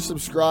sure you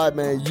subscribe,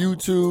 man.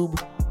 YouTube,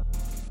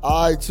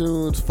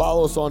 iTunes.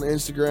 Follow us on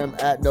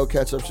Instagram at No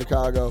Catch Up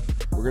Chicago.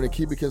 We're going to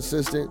keep it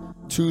consistent.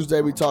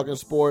 Tuesday, we talking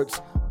sports.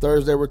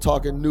 Thursday, we're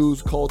talking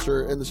news,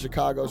 culture in the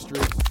Chicago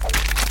streets.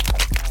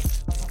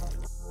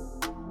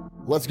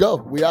 Let's go.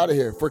 We out of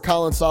here. For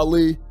Colin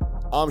Salih,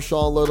 I'm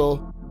Sean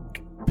Little.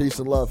 Peace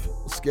and love.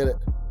 Let's get it.